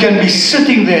 You can be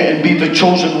sitting there and be the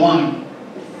chosen one.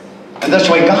 And that's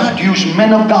why God used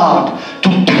men of God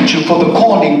to touch you for the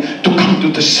calling to come to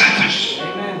the service.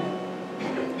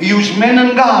 He used men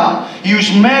and God. He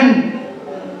used men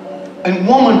and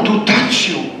women to touch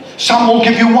you. Some will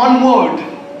give you one word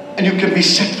and you can be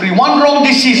set free. One wrong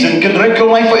decision can wreck your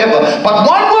life forever. But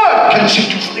one word can set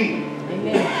you free.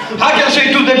 I can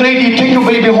say to that lady, take your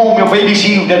baby home, your baby's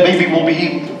healed, that baby will be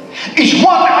healed. It's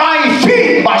what I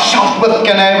feed myself with.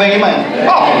 Can I have an amen?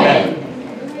 Oh.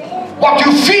 What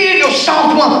you feed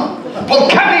yourself with will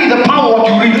carry the power. What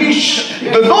you release,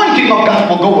 the anointing of God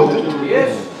will go with it.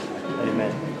 Yes.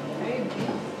 Amen.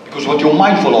 Because what you're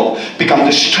mindful of becomes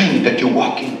the strength that you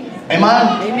walk in.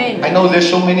 Amen? Amen. I know there's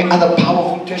so many other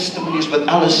powerful testimonies, but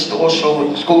Alice also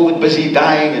with COVID busy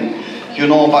dying and you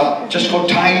know, but just for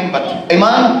time, but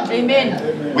amen?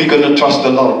 Amen. We're going to trust the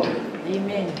Lord.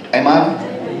 Amen.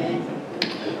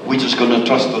 Amen? We're just going to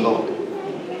trust the Lord.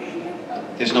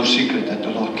 There's no secret that the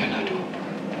Lord cannot do.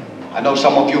 I know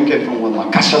some of you came from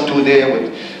Makassar to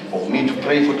there for me to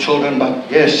pray for children,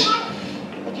 but yes,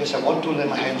 I want to lay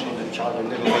my hands on the child and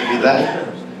little baby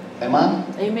there. Amen?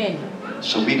 Amen.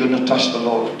 So we're going to trust the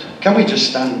Lord. Can we just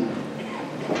stand?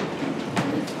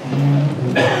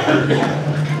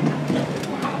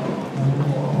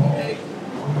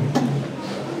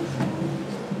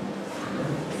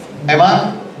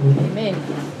 Amen? Amen.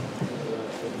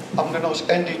 I'm going to ask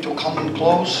Andy to come and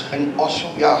close and also,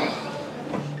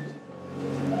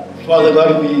 Father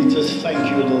God, we just thank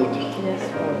you, Lord,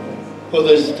 for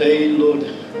this day, Lord.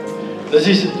 This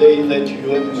is a day that you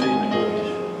have made,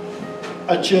 Lord.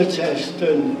 Our church has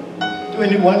turned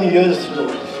 21 years,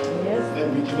 Lord,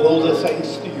 and we give all the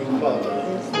thanks to you, Father.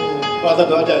 Father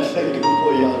God, I thank you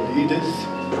for your leaders,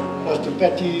 Pastor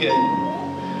Patty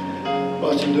and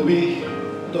Pastor Louis.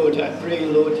 Lord, I pray,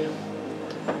 Lord,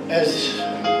 as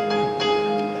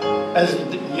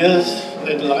the years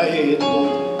that lie ahead,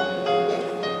 Lord,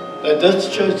 that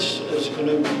this church is going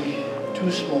to be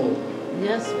too small.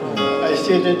 Yes, Father. I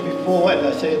said it before and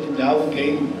I said it now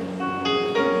again.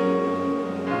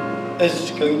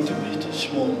 It's going to be too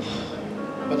small.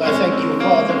 But I thank you,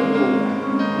 Father,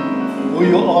 for who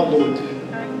you are, Lord.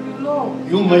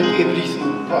 You make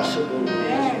everything possible.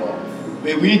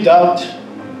 Where we doubt,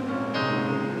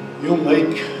 you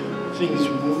make things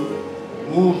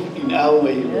move in our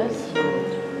way, Lord,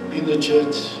 in the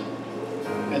church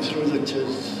and through the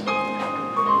church.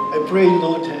 I pray,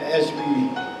 Lord, as we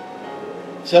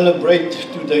celebrate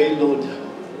today, Lord,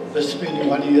 this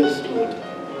 21 years, Lord,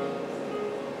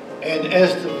 and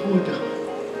as the food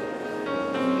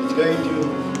is going to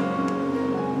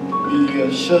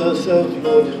be served,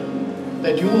 Lord,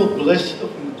 that you will bless the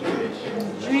food,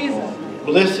 Jesus.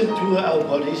 Bless it to our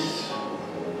bodies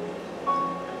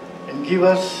and give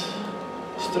us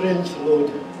strength, Lord,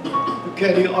 to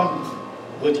carry on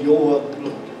with your work,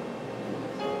 Lord.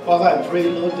 Father, I pray,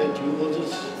 Lord, that you will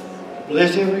just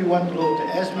bless everyone, Lord,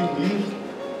 as we leave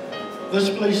this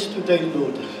place today,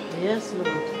 Lord. Yes, Lord.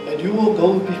 That you will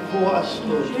go before us,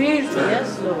 Lord. Jesus.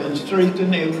 Yes, Lord. And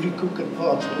straighten every crooked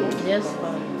path, Lord. Yes,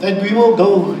 Father. That we will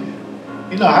go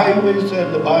in the highways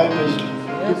and the byways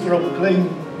to proclaim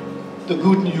the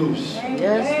good news.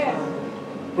 Yes.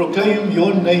 Proclaim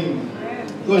your name.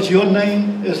 Because your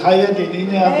name is higher than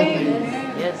any other name.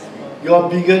 Yes. You are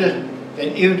bigger than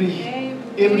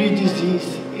every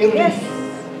disease,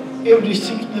 every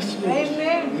sickness, Lord.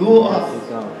 You are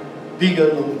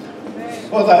bigger, Lord.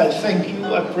 Father, I thank you,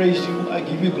 I praise you, I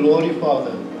give you glory,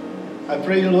 Father. I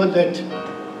pray, Lord, that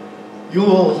you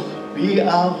will be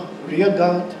our rear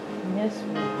guard. Yes.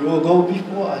 You will go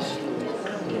before us, Lord.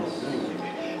 Yes.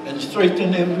 And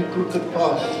straighten every crooked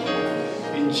path.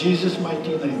 In Jesus'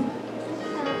 mighty name.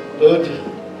 Lord,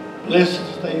 bless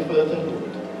us stay further,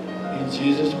 Lord. In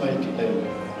Jesus' mighty name.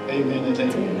 Amen and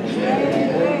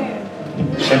amen.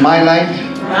 Say, my life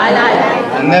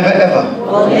will never ever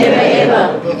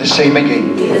be the same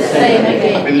again.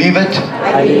 I believe it.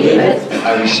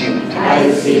 I receive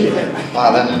it.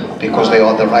 Father, because they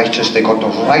are the righteous, they got the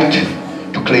right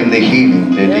to claim their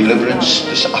healing, their deliverance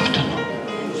this afternoon.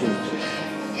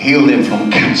 Heal them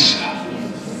from cancer.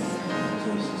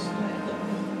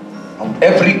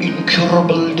 every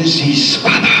incurable disease,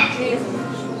 Father.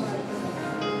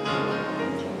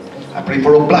 I pray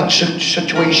for a blood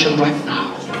situation right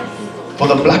now, for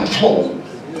the blood flow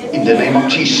in the name of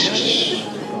Jesus.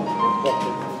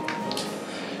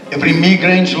 Every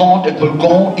migraine, Lord, it will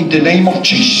go in the name of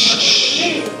Jesus.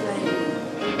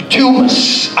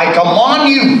 Tumors, I command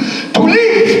you to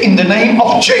leave in the name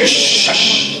of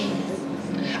Jesus.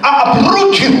 I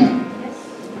uproot you.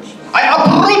 I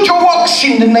uproot your works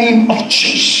in the name of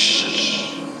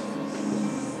Jesus.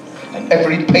 And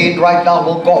every pain right now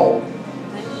will go.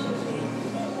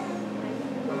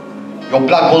 Your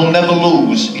blood will never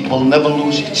lose. It will never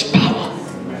lose its power.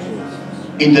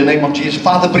 In the name of Jesus.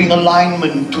 Father, bring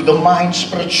alignment to the mind,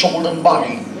 spirit, soul and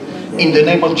body. In the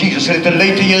name of Jesus. Let the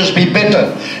later years be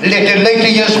better. Let the later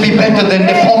years be better than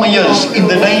the former years. In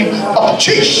the name of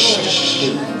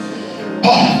Jesus.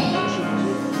 Oh.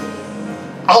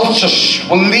 Ulcers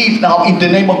will leave now in the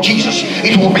name of Jesus.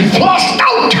 It will be flushed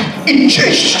out in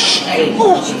Jesus' name.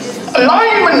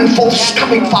 Alignment for the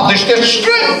stomach, Father, is their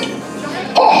strength.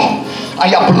 Oh,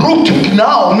 I uproot it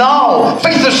now.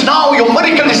 Faith is now. Your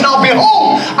miracle is now.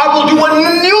 Behold, I will do a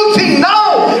new thing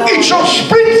now. It shall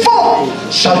spring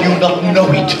forth. Shall you not know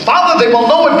it? Father, they will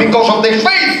know it because of their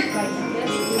faith.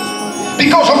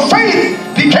 Because of faith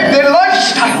became their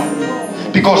lifestyle.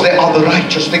 Because they are the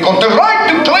righteous. They got the right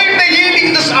to claim the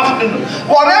healing this afternoon.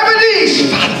 Whatever it is,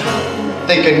 Father,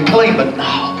 they can claim it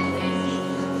now.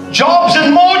 Jobs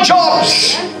and more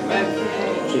jobs.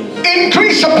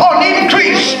 Increase upon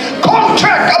increase.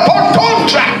 Contract upon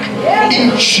contract.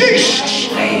 In Jesus'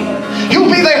 name.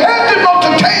 You'll be the head and not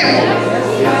the tail.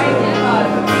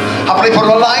 I pray for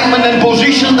alignment and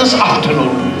position this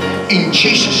afternoon. In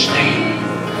Jesus' name.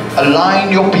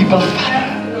 Align your people, Father.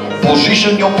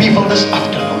 Position your people this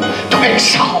afternoon to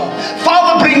excel.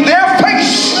 Father, bring their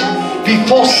face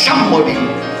before somebody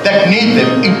that need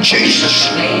them in Jesus'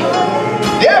 name.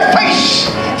 Their face,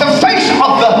 the face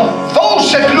of those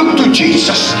that look to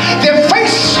Jesus. Their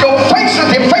face, your faces,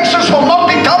 their faces will not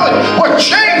be covered with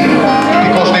shame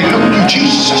because they look to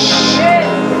Jesus.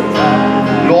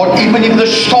 Lord, even if the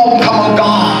storm come, oh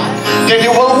God, then you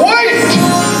will wait.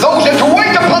 Those that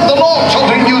wait upon the Lord shall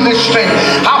renew their strength.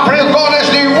 I pray, God, as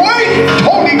they wait,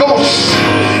 Holy Ghost,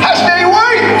 as they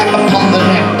wait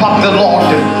upon the Lord,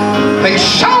 they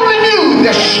shall renew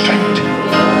their strength.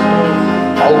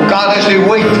 Oh God, as they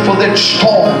wait for that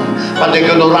storm, but they're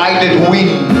going to ride the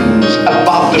winds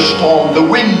above the storm. The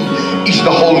wind is the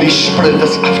Holy Spirit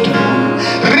this afternoon.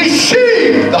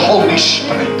 Receive the Holy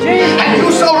Spirit, and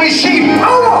you shall receive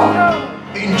power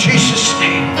in Jesus'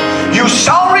 name. You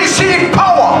shall receive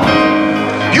power.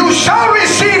 You shall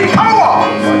receive power.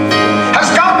 Has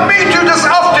God made you this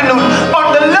afternoon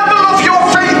on the level of your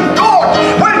faith? God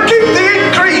will give the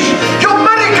increase. Your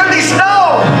miracle is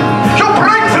now. Your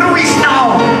breakthrough is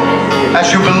now.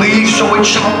 As you believe, so it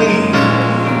shall be.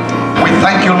 We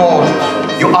thank you, Lord.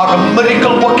 You are a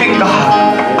miracle working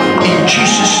God. In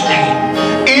Jesus' name.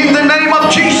 In the name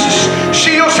of Jesus.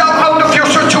 See yourself out of your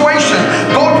situation.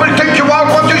 God will take you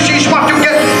out. What you see is what you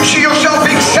get. See yourself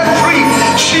being set free.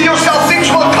 See yourself, things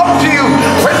will come to you.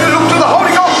 When you look to the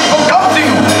Holy Ghost, it will come to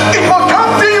you. It will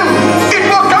come to you. It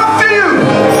will come to you.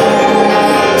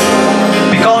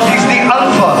 Because He's the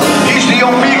Alpha. He's the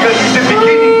Omega. He's the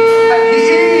beginning. And He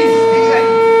is the end.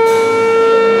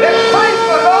 Let faith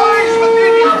arise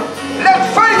within you. Let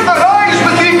faith arise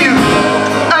within you.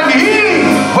 And He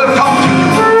will come to you.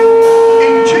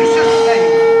 In Jesus' name.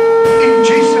 In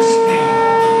Jesus' name.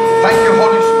 Thank you,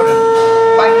 Holy Spirit.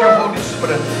 Thank you, Holy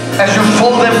Spirit. As you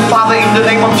fold them, Father, in the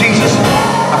name of Jesus,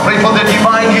 I pray for the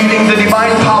divine healing, the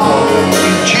divine power.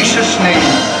 In Jesus' name.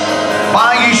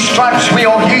 By His stripes we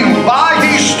are healed. By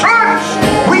His stripes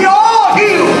we are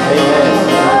healed.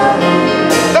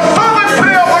 The fervent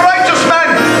prayer of a righteous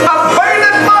man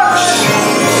availeth much.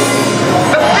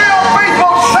 The prayer of faith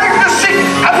will save the sick,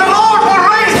 and the Lord will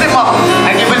raise them up.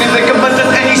 And even if they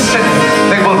committed any sin,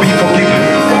 they will be forgiven.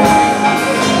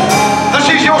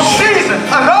 This is your season.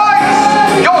 Arise.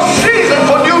 Your season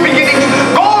for new beginnings.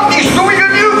 God is doing a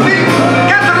new thing.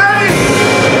 Get ready.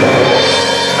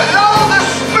 Allow the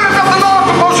Spirit of the Lord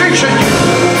to position you.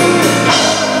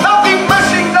 Nothing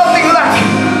missing, nothing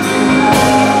lacking.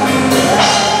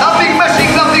 Nothing missing,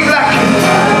 nothing lacking.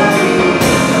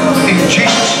 In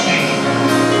Jesus' name.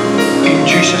 In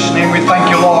Jesus' name we thank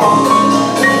you, Lord,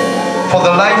 for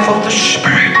the life of the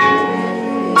Spirit.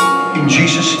 In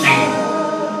Jesus' name.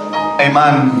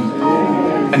 Amen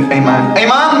and amen.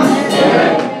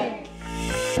 Amen.